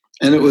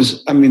 And it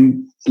was,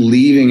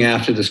 leaving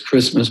after this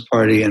Christmas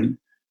party, and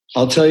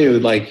I'll tell you,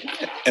 like,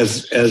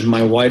 as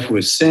my wife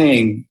was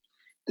saying,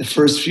 the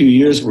first few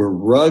years were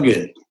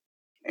rugged.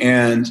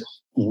 And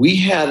we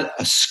had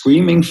a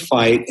screaming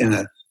fight in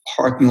a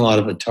parking lot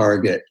of a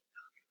Target.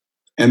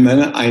 And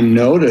then I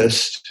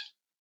noticed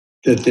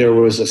that there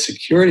was a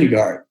security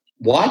guard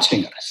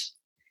watching us.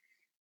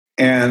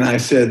 And I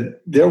said,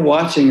 they're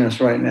watching us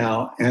right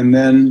now. And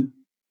then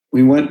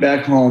we went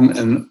back home,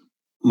 and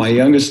my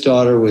youngest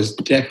daughter was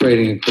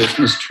decorating a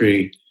Christmas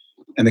tree,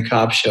 and the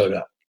cops showed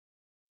up.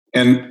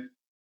 And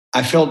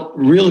I felt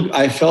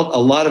a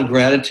lot of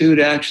gratitude,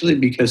 actually,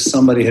 because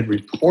somebody had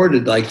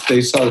reported, like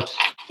they saw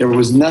there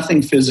was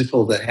nothing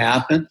physical that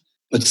happened,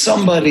 but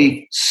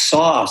somebody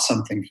saw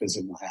something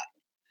physical happen.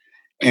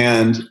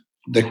 And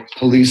the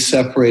police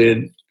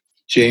separated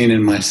Jane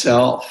and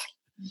myself.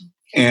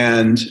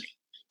 And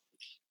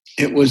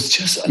it was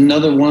just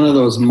another one of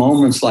those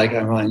moments like,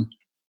 I'm like,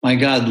 my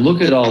God,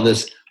 look at all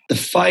this. The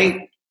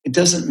fight, it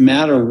doesn't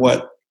matter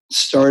what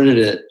started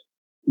it,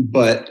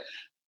 but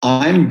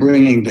I'm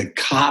bringing the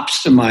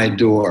cops to my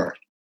door,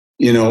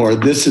 or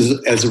this is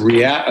as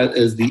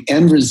the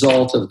end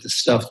result of the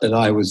stuff that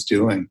I was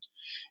doing.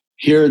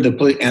 Here, the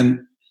police,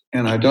 and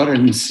our daughter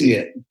didn't see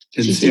it.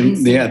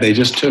 Yeah, they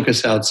just took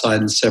us outside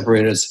and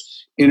separated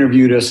us,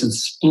 interviewed us, and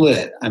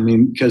split.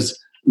 Because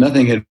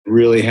nothing had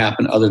really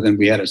happened other than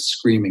we had a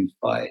screaming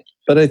fight.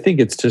 But I think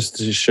it just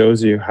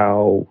shows you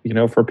how,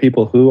 for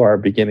people who are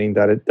beginning,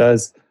 that it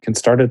can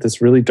start at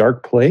this really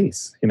dark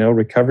place.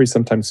 Recovery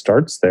sometimes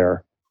starts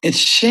there. It's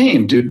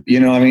shame, dude.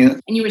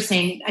 And you were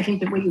saying, I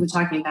think that what you were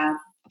talking about,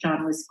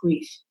 John, was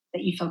grief,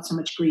 that you felt so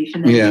much grief.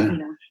 And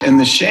then, and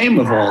the shame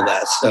of all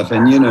that stuff.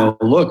 And,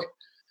 look,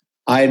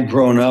 I had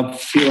grown up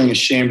feeling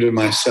ashamed of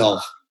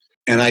myself,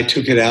 and I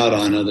took it out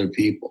on other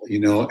people,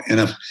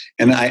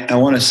 and I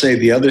want to say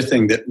the other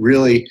thing that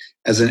really,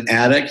 as an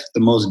addict, the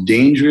most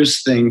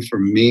dangerous thing for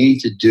me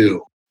to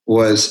do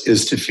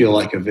is to feel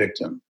like a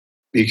victim,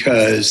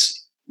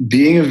 because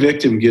being a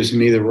victim gives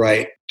me the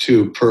right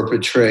to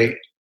perpetrate.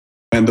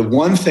 And the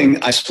one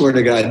thing, I swear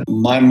to God,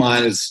 my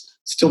mind is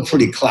still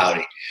pretty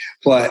cloudy,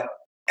 but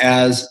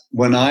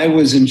when I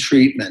was in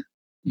treatment,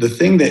 the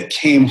thing that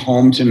came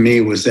home to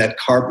me was that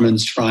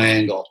Karpman's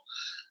triangle: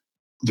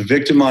 the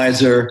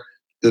victimizer,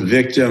 the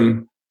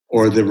victim,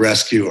 or the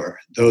rescuer.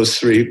 Those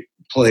three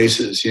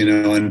places,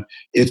 and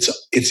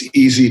it's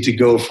easy to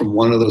go from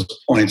one of those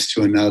points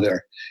to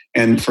another.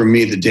 And for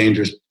me,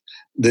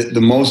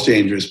 the most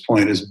dangerous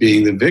point is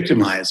being the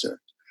victimizer.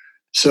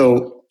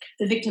 So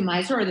the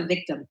victimizer or the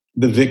victim?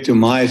 The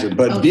victimizer.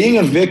 But being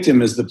a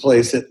victim is the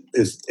place that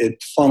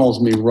it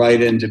funnels me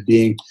right into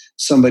being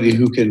somebody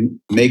who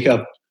can make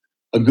up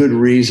a good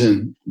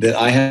reason that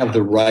I have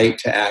the right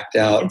to act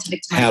out,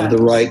 have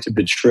the right to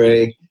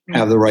betray,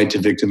 have the right to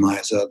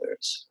victimize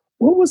others.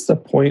 What was the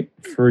point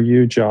for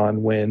you,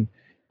 John, when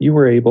you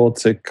were able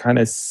to kind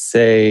of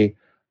say,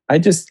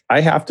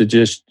 I have to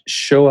just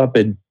show up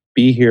and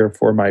be here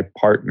for my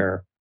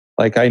partner?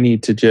 Like I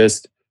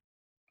just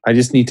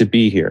need to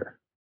be here.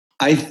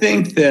 I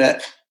think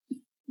that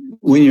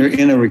when you're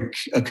in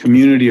a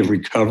community of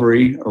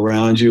recovery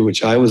around you,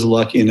 which I was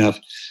lucky enough,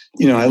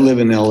 I live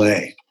in LA,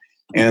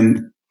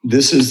 and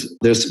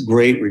there's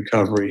great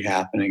recovery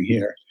happening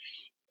here.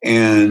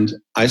 And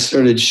I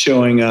started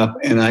showing up,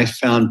 and I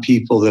found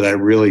people that I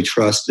really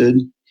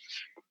trusted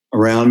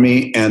around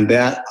me, and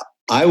that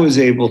I was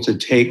able to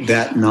take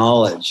that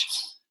knowledge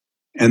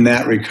and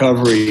that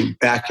recovery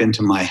back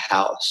into my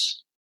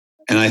house.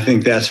 And I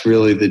think that's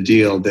really the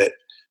deal, that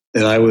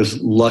I was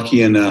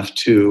lucky enough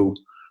to,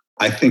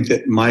 I think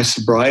that my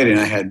sobriety, and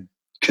I had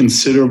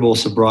considerable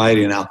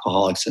sobriety in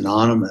Alcoholics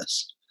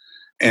Anonymous.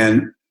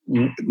 And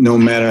no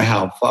matter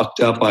how fucked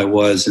up I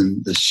was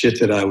and the shit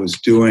that I was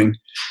doing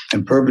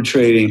and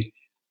perpetrating,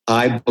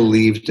 I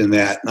believed in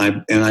that.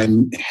 And I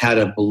had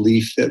a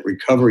belief that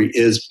recovery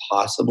is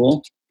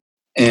possible.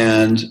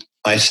 And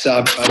I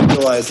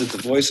realized that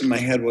the voice in my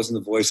head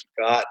wasn't the voice of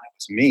God, it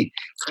was me.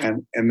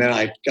 And then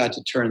I got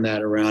to turn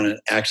that around and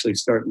actually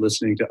start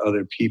listening to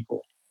other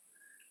people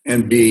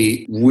and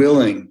be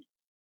willing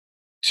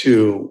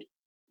to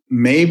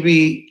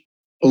maybe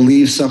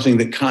believe something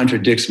that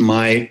contradicts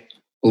my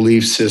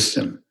belief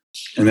system.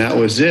 And that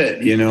was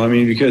it,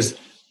 because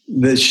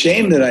the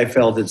shame that I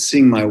felt at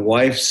seeing my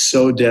wife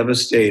so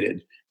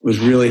devastated was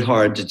really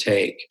hard to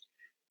take.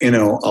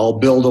 I'll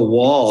build a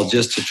wall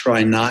just to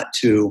try not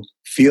to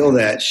feel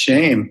that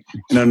shame.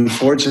 And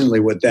unfortunately,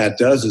 what that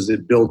does is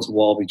it builds a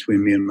wall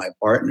between me and my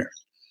partner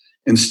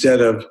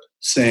instead of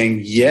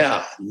saying,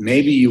 yeah,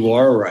 maybe you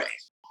are right.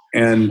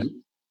 And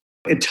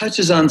it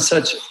touches on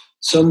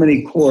so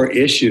many core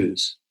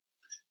issues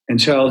and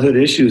childhood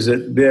issues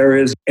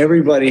that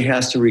everybody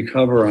has to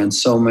recover on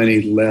so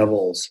many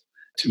levels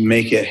to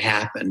make it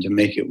happen, to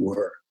make it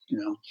work.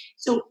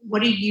 So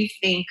what do you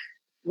think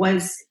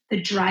was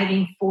the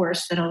driving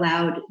force that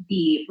allowed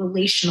the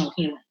relational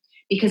healing?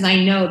 Because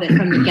I know that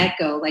from the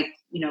get-go, like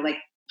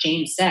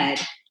Jane said,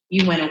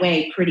 you went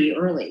away pretty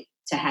early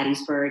to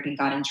Hattiesburg and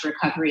got into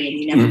recovery, and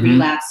you never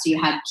relapsed. So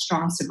you had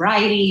strong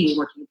sobriety, you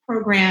were working the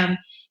program,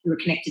 you were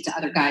connected to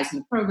other guys in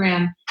the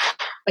program,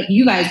 but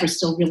you guys were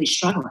still really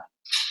struggling.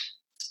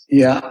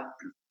 Yeah,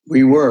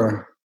 we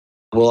were.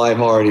 Well,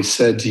 I've already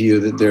said to you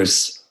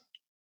that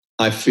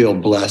I feel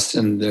blessed,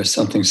 and there's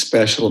something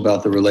special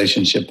about the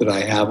relationship that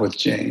I have with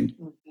Jane.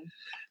 Mm-hmm.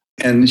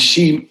 And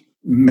she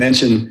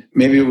mentioned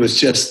maybe it was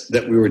just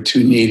that we were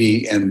too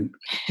needy and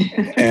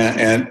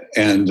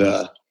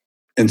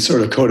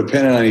sort of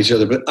codependent on each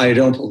other, but I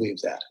don't believe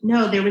that.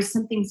 No, there was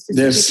something specific.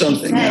 There's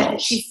something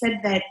else. She said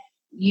that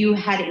you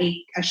had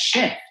a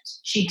shift.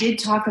 She did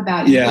talk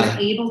about you were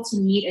able to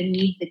meet a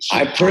need that she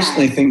I had.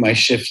 personally think my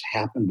shift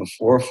happened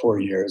before 4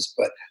 years,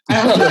 but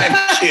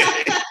I'm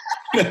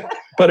kidding.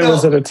 But it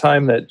was at a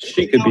time that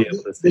she could be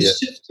able to see it.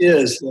 The shift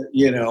is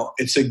that,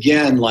 it's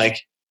again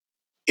like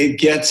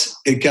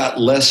it got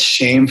less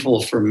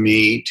shameful for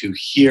me to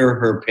hear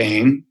her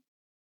pain.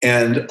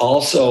 And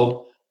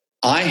also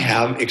I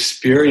have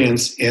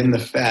experience in the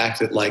fact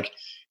that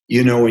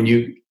when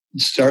you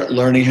start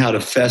learning how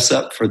to fess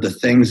up for the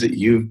things that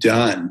you've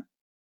done,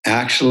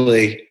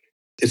 actually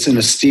it's an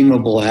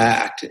esteemable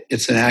act.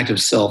 It's an act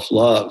of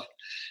self-love.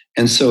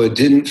 And so it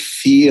didn't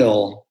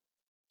feel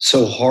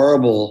so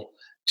horrible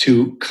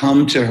to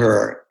come to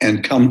her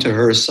and come to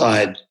her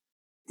side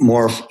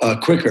more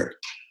quicker.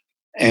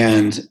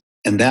 And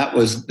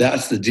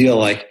that's the deal.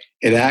 Like,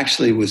 it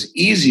actually was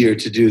easier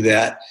to do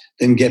that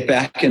than get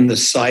back in the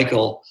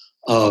cycle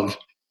of,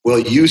 well,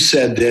 you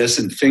said this,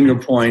 and finger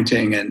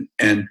pointing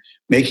and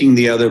making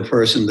the other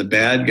person the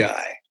bad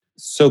guy.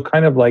 So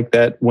kind of like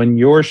that, when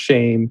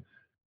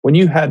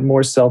you had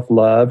more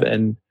self-love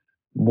and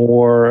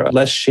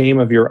less shame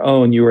of your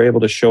own, you were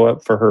able to show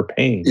up for her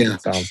pain,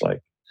 it sounds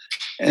like.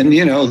 And,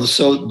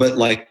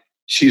 but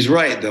she's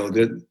right, though.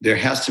 There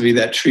has to be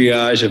that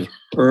triage of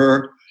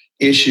her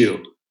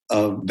issue,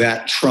 of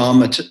that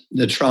trauma,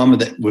 the trauma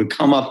that would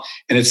come up,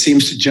 and it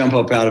seems to jump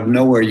up out of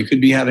nowhere. You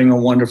could be having a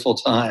wonderful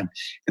time,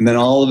 and then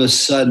all of a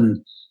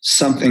sudden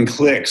something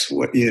clicks.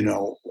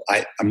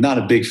 I'm not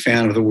a big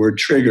fan of the word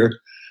trigger,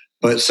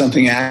 but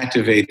something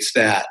activates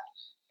that.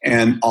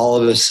 And all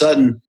of a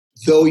sudden,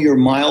 though you're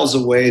miles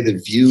away, the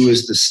view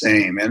is the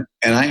same.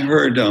 And I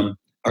heard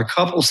our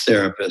couples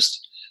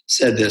therapist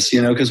said this,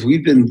 because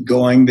we've been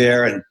going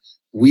there and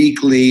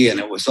weekly, and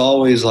it was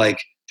always like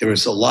there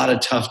was a lot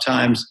of tough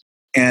times.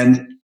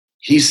 And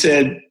he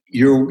said,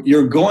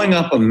 you're going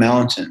up a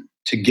mountain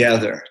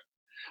together,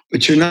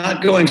 but you're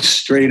not going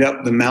straight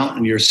up the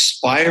mountain. You're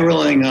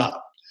spiraling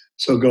up.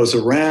 So it goes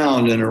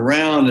around and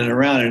around and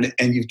around,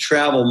 and you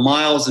travel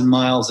miles and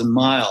miles and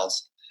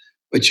miles.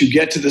 But you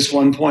get to this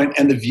one point,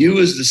 and the view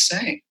is the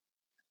same.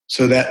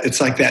 So that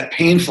it's like that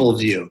painful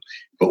view.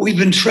 But we've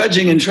been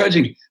trudging and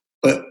trudging.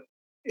 But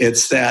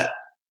it's that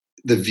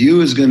the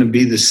view is going to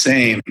be the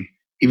same,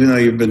 even though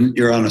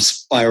you're on a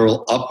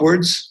spiral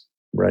upwards.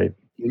 Right.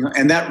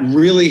 And that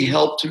really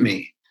helped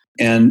me.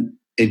 And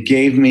it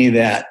gave me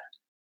that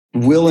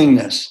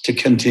willingness to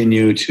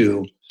continue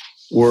to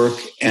work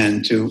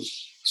and to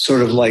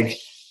sort of lay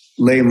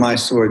my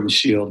sword and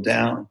shield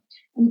down.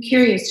 I'm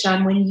curious,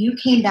 John, when you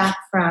came back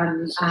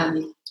from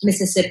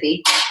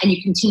Mississippi and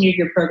you continued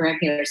your program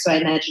here, so I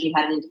imagine you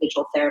had an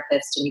individual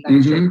therapist and you got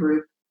into a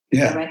group.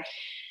 Yeah. Right?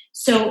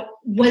 So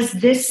was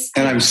this...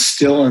 And I'm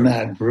still in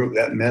that group,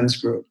 that men's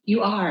group.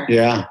 You are?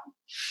 Yeah.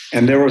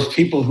 And there was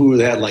people who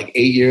had 8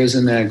 years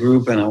in that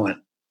group, and I went,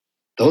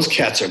 those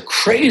cats are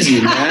crazy,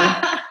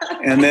 man.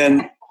 and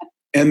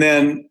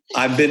then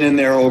I've been in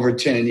there over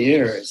 10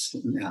 years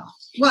now.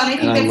 Well, and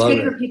I think that's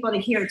good for people to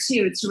hear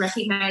too, to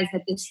recognize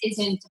that this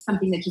isn't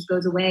something that just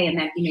goes away and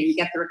that, you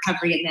get the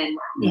recovery and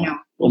then,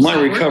 Well, my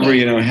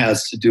recovery,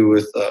 has to do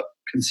with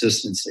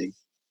consistency.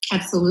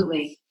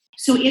 Absolutely.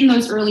 So in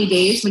those early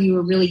days when you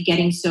were really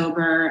getting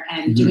sober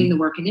and doing the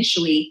work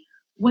initially,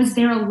 was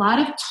there a lot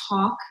of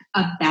talk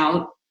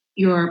about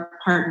your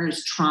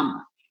partner's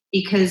trauma?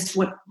 Because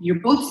what you're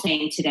both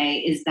saying today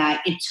is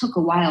that it took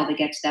a while to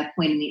get to that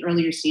point. In the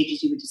earlier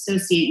stages, you would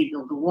dissociate, you'd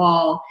build a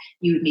wall,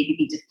 you would maybe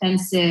be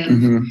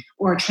defensive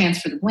or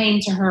transfer the blame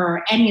to her,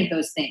 or any of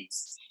those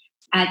things.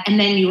 And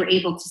then you were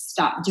able to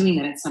stop doing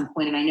that at some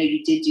point. And I know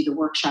you did do the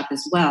workshop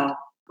as well,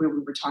 where we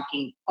were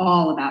talking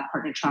all about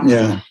partner trauma.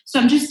 Yeah. So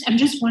I'm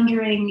just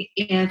wondering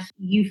if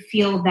you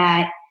feel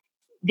that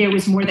there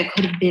was more that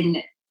could have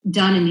been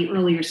done in the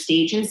earlier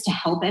stages to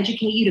help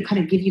educate you, to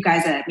kind of give you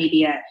guys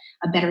maybe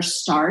a better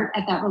start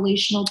at that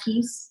relational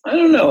piece? I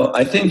don't know.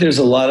 I think there's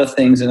a lot of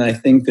things. And I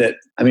think that,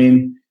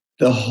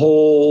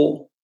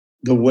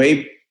 the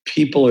way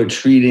people are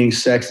treating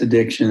sex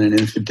addiction and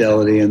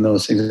infidelity and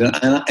those things, and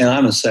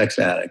I'm a sex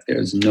addict,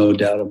 there's no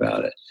doubt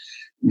about it.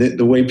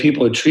 The way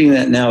people are treating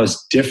that now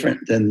is different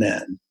than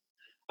then.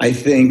 I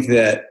think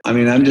that,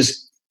 I'm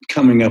just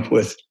coming up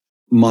with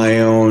my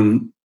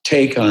own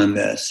take on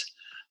this,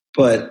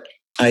 but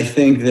I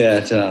think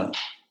that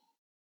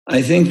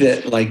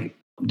like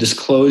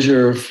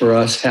disclosure for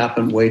us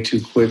happened way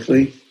too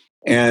quickly.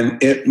 And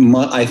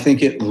I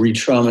think it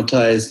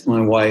re-traumatized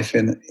my wife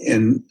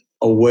in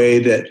a way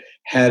that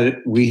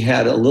we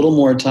had a little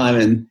more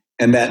time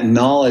and that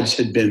knowledge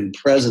had been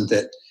present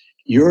that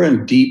you're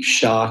in deep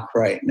shock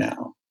right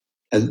now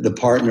as the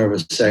partner of a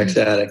sex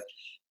addict,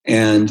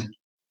 and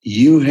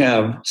you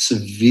have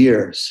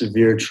severe,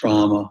 severe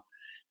trauma,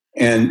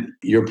 and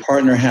your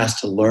partner has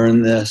to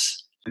learn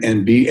this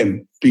and be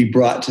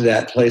brought to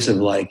that place of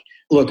like,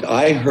 look,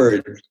 I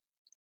heard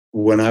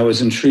when I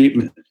was in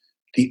treatment,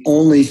 the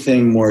only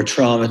thing more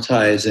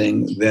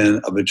traumatizing than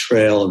a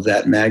betrayal of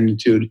that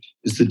magnitude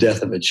is the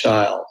death of a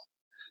child.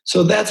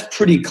 So that's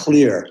pretty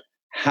clear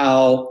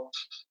how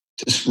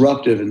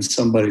disruptive in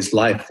somebody's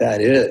life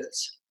that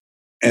is.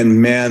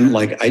 And man,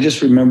 like, I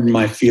just remember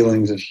my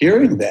feelings of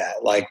hearing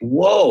that, like,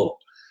 whoa,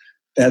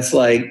 that's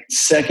like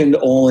second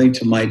only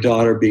to my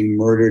daughter being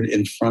murdered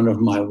in front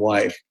of my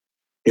wife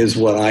is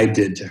what I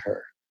did to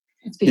her.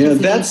 It's because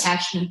of the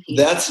attachment piece.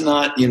 That's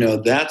not,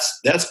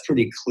 that's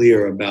pretty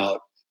clear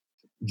about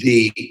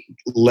the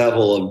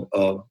level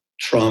of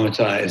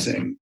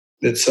traumatizing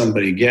that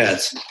somebody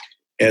gets.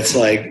 It's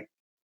like,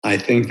 I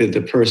think that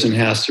the person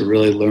has to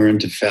really learn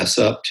to fess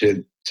up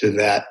to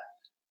that,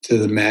 to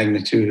the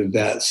magnitude of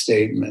that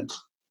statement.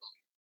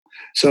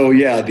 So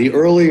yeah, the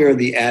earlier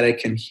the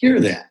addict can hear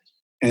that,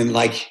 and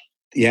like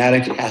the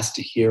addict has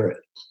to hear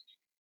it.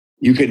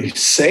 You can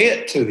say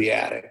it to the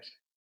addict.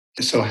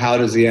 So how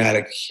does the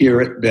addict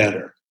hear it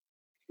better?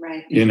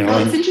 Right.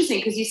 Well, it's interesting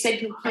because you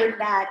said you heard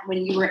that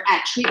when you were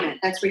at treatment.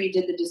 That's where you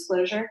did the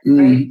disclosure,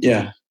 right?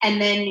 Yeah. And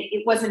then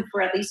it wasn't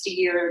for at least a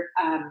year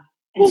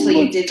until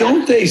you did that.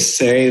 Don't they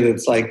say that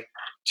it's like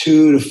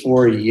 2 to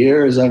 4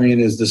 years?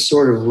 Is the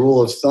sort of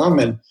rule of thumb,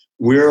 and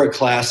we're a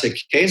classic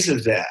case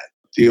of that.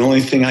 The only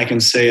thing I can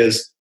say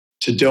is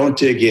to don't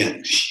dig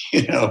in,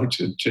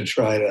 to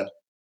try to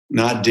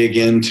not dig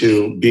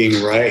into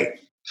being right.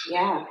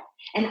 Yeah.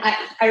 And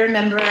I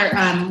remember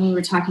when we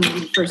were talking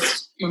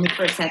when we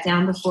first sat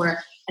down before,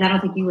 and I don't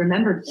think you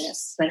remembered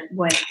this, but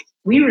what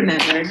we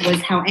remembered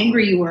was how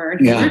angry you were at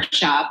the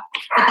workshop.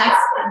 But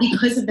that's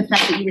because of the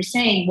fact that you were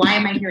saying, why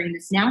am I hearing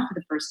this now for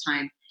the first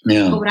time?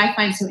 Yeah. But what I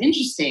find so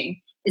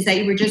interesting is that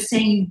you were just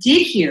saying you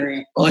did hear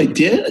it. Well, I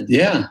did,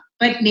 yeah.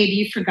 But maybe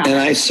you forgot. And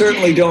I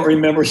certainly don't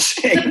remember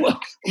saying, well,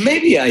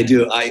 maybe I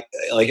do. Like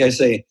I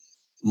say,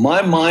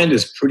 my mind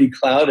is pretty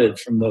clouded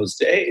from those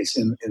days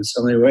in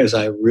so many ways.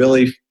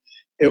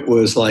 It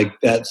was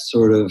like that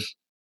sort of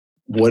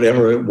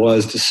whatever it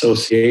was,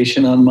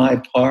 dissociation on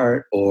my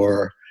part,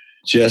 or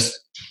just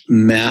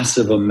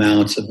massive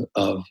amounts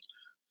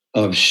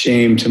of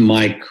shame to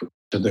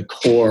the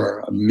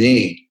core of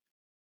me.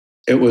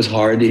 It was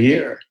hard to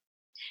hear.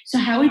 So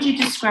how would you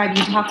describe,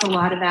 you talked a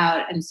lot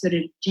about, and so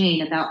did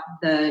Jane, about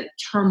the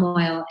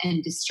turmoil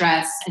and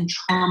distress and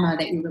trauma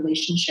that your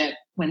relationship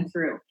went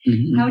through.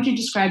 Mm-hmm. How would you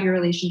describe your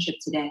relationship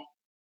today?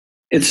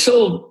 It's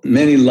so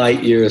many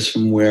light years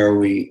from where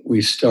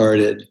we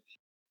started.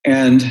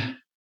 And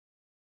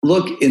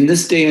look, in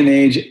this day and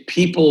age,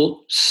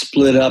 people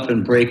split up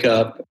and break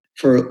up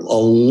for a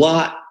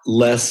lot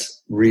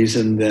less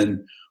reason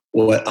than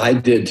what I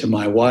did to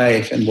my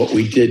wife and what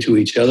we did to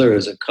each other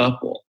as a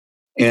couple.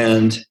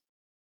 And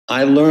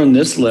I learned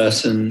this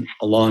lesson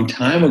a long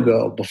time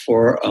ago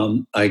before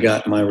I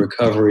got my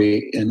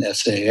recovery in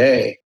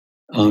SAA.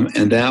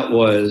 And that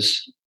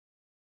was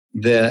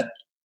that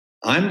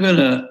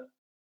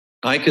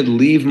I could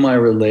leave my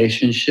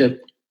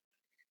relationship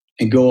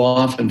and go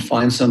off and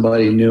find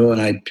somebody new,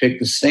 and I'd pick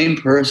the same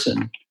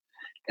person.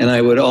 And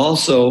I would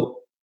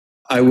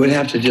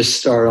have to just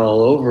start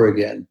all over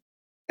again.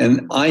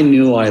 And I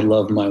knew I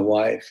loved my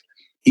wife.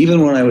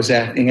 Even when I was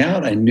acting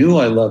out, I knew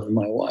I loved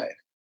my wife.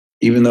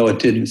 Even though it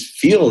didn't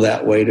feel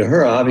that way to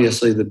her,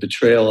 obviously the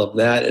betrayal of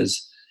that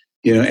is,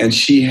 and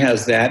she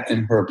has that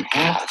in her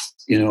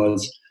past,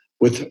 as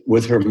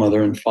with her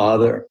mother and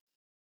father.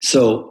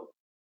 So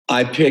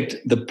I picked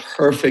the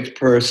perfect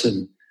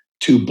person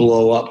to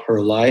blow up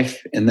her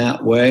life in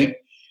that way.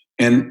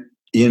 And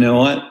you know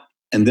what?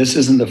 And this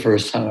isn't the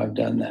first time I've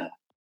done that.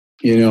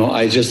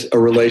 A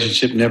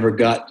relationship never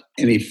got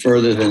any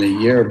further than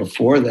a year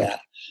before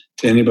that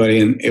to anybody.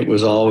 And it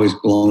was always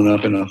blown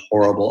up in a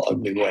horrible,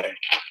 ugly way.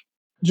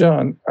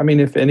 John,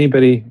 if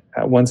anybody,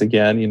 once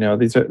again,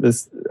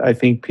 I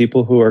think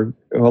a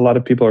lot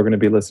of people are going to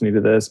be listening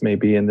to this,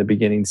 maybe in the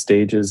beginning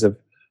stages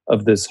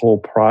of this whole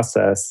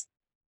process.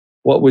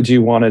 What would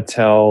you want to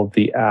tell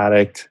the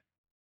addict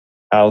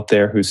out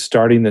there who's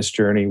starting this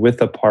journey with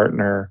a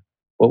partner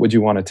what would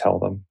you want to tell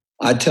them?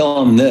 I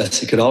tell them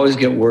this: it could always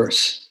get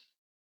worse.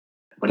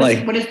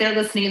 What if they're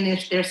listening and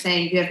they're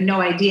saying, you have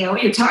no idea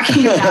what you're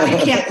talking about?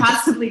 It can't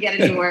possibly get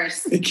any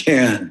worse. It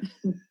can.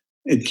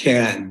 It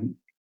can.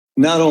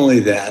 Not only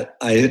that,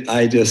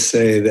 I just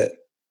say that,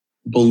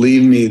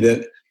 believe me,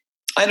 that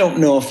I don't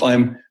know if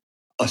I'm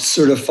a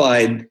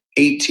certified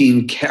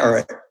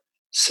 18-karat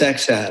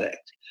sex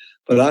addict,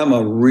 but I'm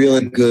a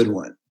really good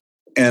one.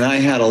 And I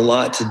had a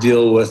lot to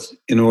deal with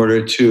in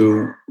order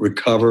to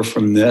recover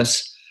from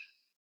this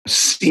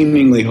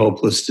seemingly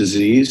hopeless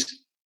disease.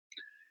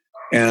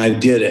 And I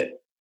did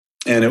it.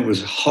 And it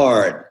was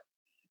hard,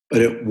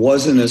 but it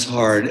wasn't as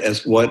hard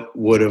as what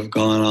would have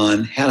gone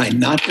on had I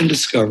not been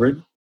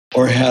discovered,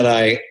 or had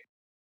I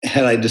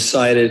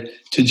decided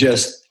to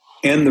just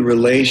end the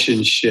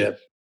relationship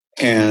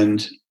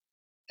and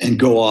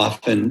go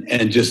off and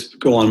just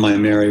go on my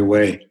merry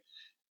way.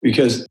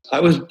 Because I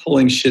was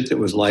pulling shit that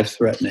was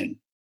life-threatening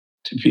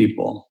to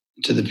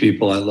the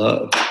people I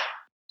love.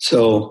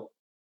 So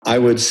I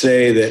would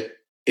say that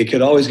it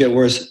could always get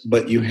worse,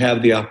 but you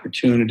have the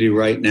opportunity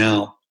right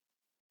now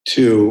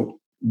to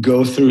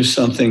go through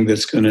something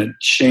that's going to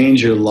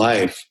change your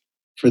life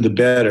for the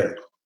better.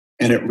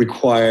 And it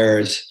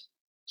requires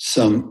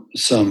some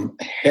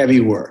heavy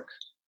work,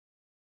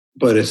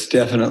 but it's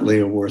definitely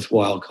a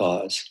worthwhile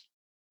cause.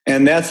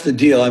 And that's the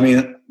deal. I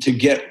mean, to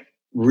get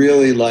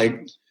really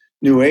like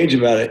new age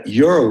about it,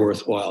 you're a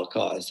worthwhile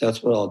cause.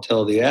 That's what I'll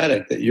tell the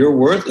addict, that you're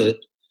worth it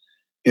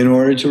in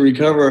order to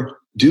recover.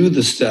 Do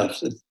the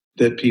stuff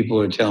that people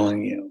are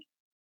telling you,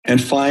 and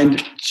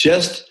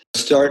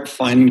start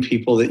finding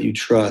people that you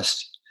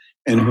trust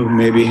and who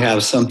maybe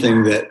have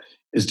something that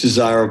is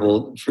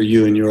desirable for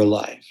you in your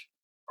life.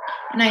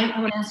 And I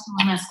want to ask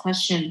one last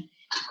question.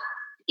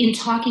 In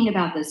talking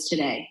about this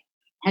today,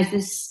 has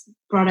this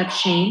brought up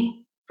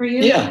shame for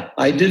you? Yeah,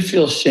 I did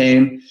feel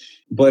shame,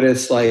 but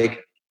it's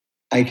like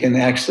I can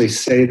actually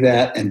say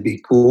that and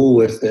be cool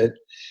with it.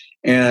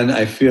 And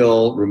I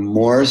feel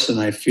remorse and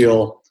I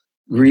feel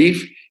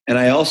grief. And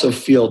I also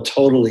feel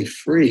totally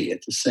free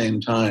at the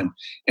same time.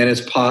 And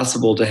it's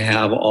possible to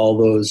have all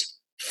those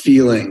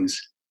feelings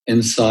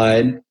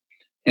inside,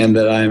 and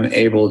that I'm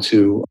able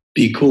to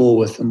be cool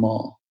with them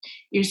all.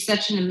 You're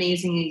such an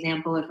amazing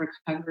example of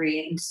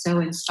recovery and so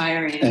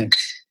inspiring. Thanks.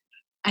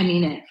 I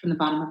mean it from the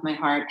bottom of my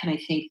heart, and I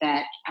think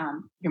that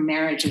your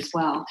marriage as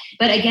well.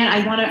 But again,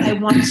 I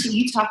want to.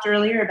 You talked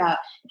earlier about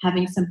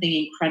having something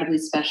incredibly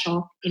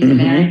special in your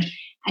marriage.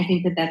 I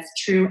think that that's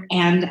true,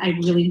 and I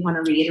really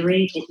want to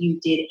reiterate that you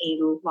did a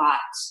lot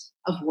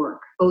of work.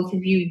 Both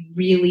of you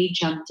really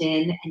jumped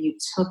in, and you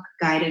took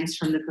guidance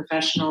from the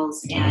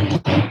professionals, and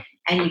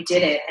you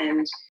did it,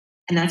 and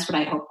that's what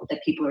I hope that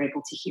people are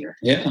able to hear.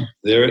 Yeah,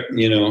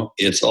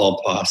 it's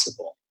all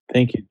possible.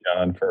 Thank you,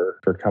 John,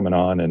 for coming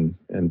on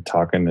and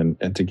talking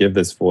and to give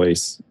this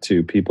voice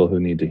to people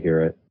who need to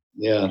hear it.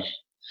 Yeah.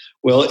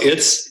 Well,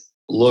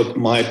 look,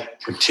 my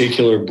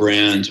particular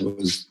brand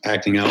was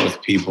acting out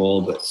with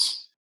people, but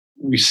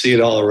we see it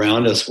all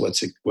around us,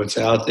 what's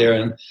out there.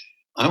 And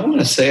I want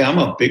to say I'm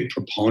a big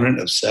proponent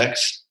of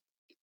sex,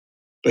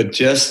 but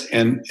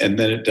and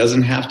then it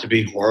doesn't have to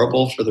be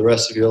horrible for the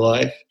rest of your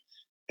life.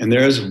 And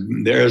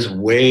there's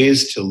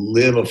ways to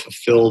live a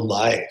fulfilled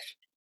life.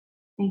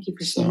 Thank you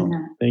for saying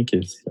that. Thank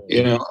you.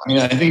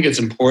 I think it's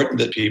important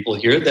that people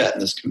hear that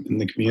in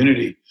the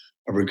community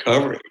of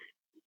recovery.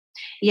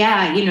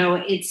 Yeah,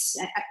 it's,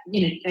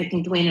 I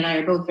think Dwayne and I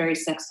are both very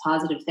sex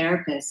positive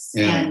therapists.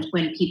 Yeah. And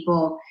when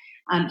people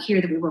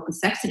hear that we work with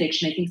sex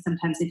addiction, I think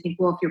sometimes they think,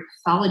 well, if you're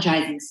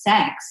pathologizing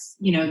sex,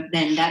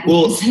 then that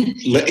means...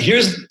 Well,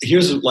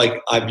 here's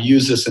like, I've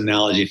used this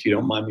analogy, if you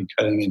don't mind me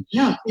cutting in.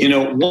 No.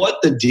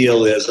 What the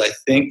deal is, I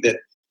think that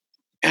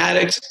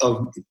addicts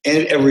of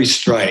every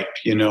stripe,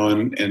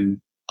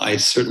 and I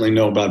certainly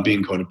know about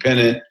being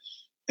codependent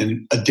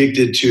and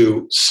addicted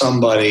to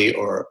somebody,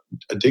 or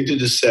addicted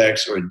to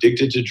sex, or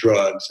addicted to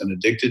drugs, and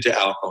addicted to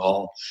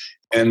alcohol.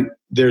 And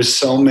there's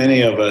so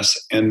many of us,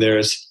 and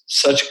there's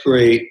such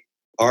great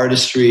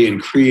artistry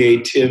and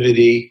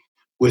creativity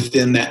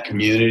within that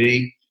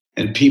community,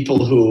 and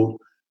people who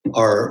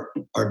are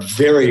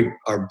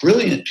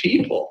brilliant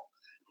people.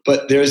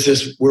 But there's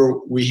this, where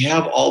we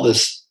have all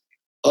this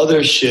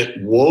other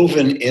shit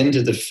woven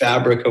into the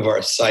fabric of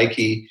our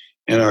psyche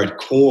and our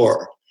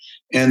core.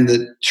 And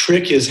the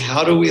trick is,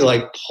 how do we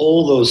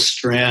pull those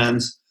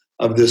strands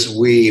of this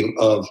weave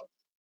of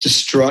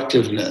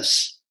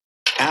destructiveness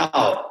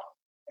out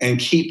and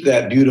keep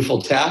that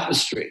beautiful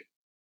tapestry?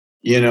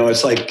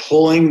 It's like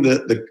pulling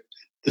the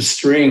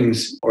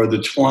strings or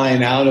the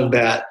twine out of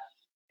that,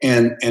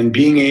 and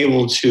being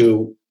able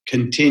to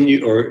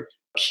continue or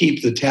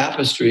keep the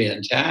tapestry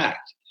intact.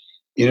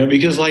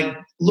 Because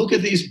look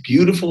at these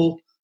beautiful,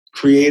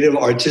 creative,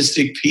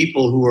 artistic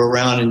people who are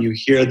around, and you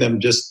hear them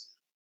just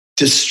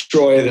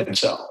destroy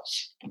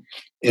themselves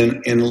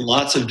in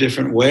lots of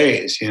different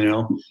ways,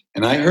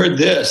 And I heard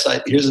this.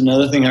 Here's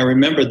another thing I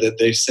remember, that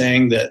they're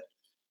saying that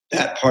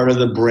part of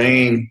the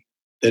brain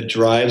that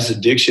drives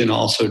addiction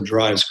also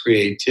drives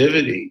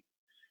creativity.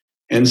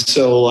 And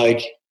so,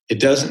 it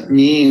doesn't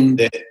mean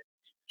that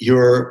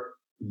your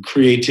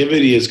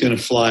creativity is going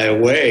to fly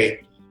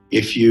away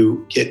if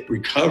you get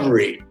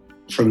recovery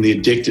from the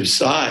addictive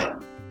side.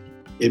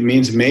 It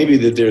means maybe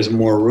that there's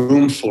more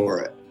room for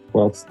it.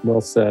 Well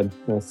said.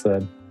 Well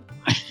said.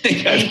 I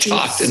think I've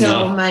talked Thank you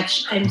so enough.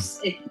 much.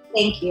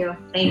 Thank you.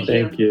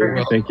 Thank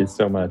you. Thank you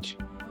so much.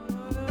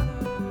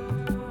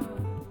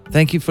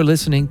 Thank you for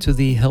listening to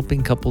the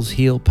Helping Couples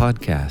Heal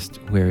podcast,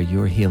 where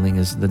your healing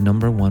is the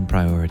number one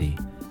priority.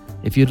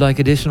 If you'd like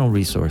additional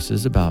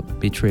resources about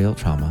betrayal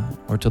trauma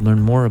or to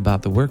learn more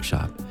about the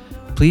workshop,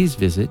 please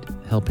visit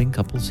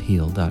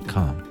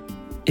helpingcouplesheal.com.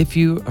 If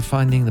you are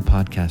finding the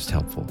podcast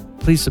helpful,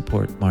 please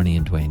support Marnie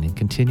and Dwayne in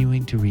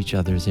continuing to reach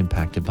others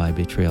impacted by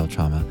betrayal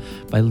trauma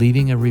by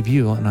leaving a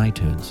review on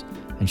iTunes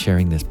and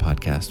sharing this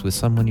podcast with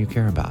someone you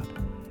care about.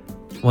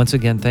 Once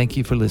again, thank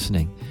you for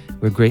listening.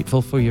 We're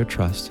grateful for your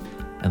trust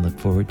and look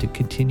forward to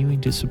continuing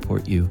to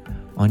support you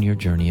on your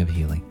journey of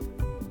healing.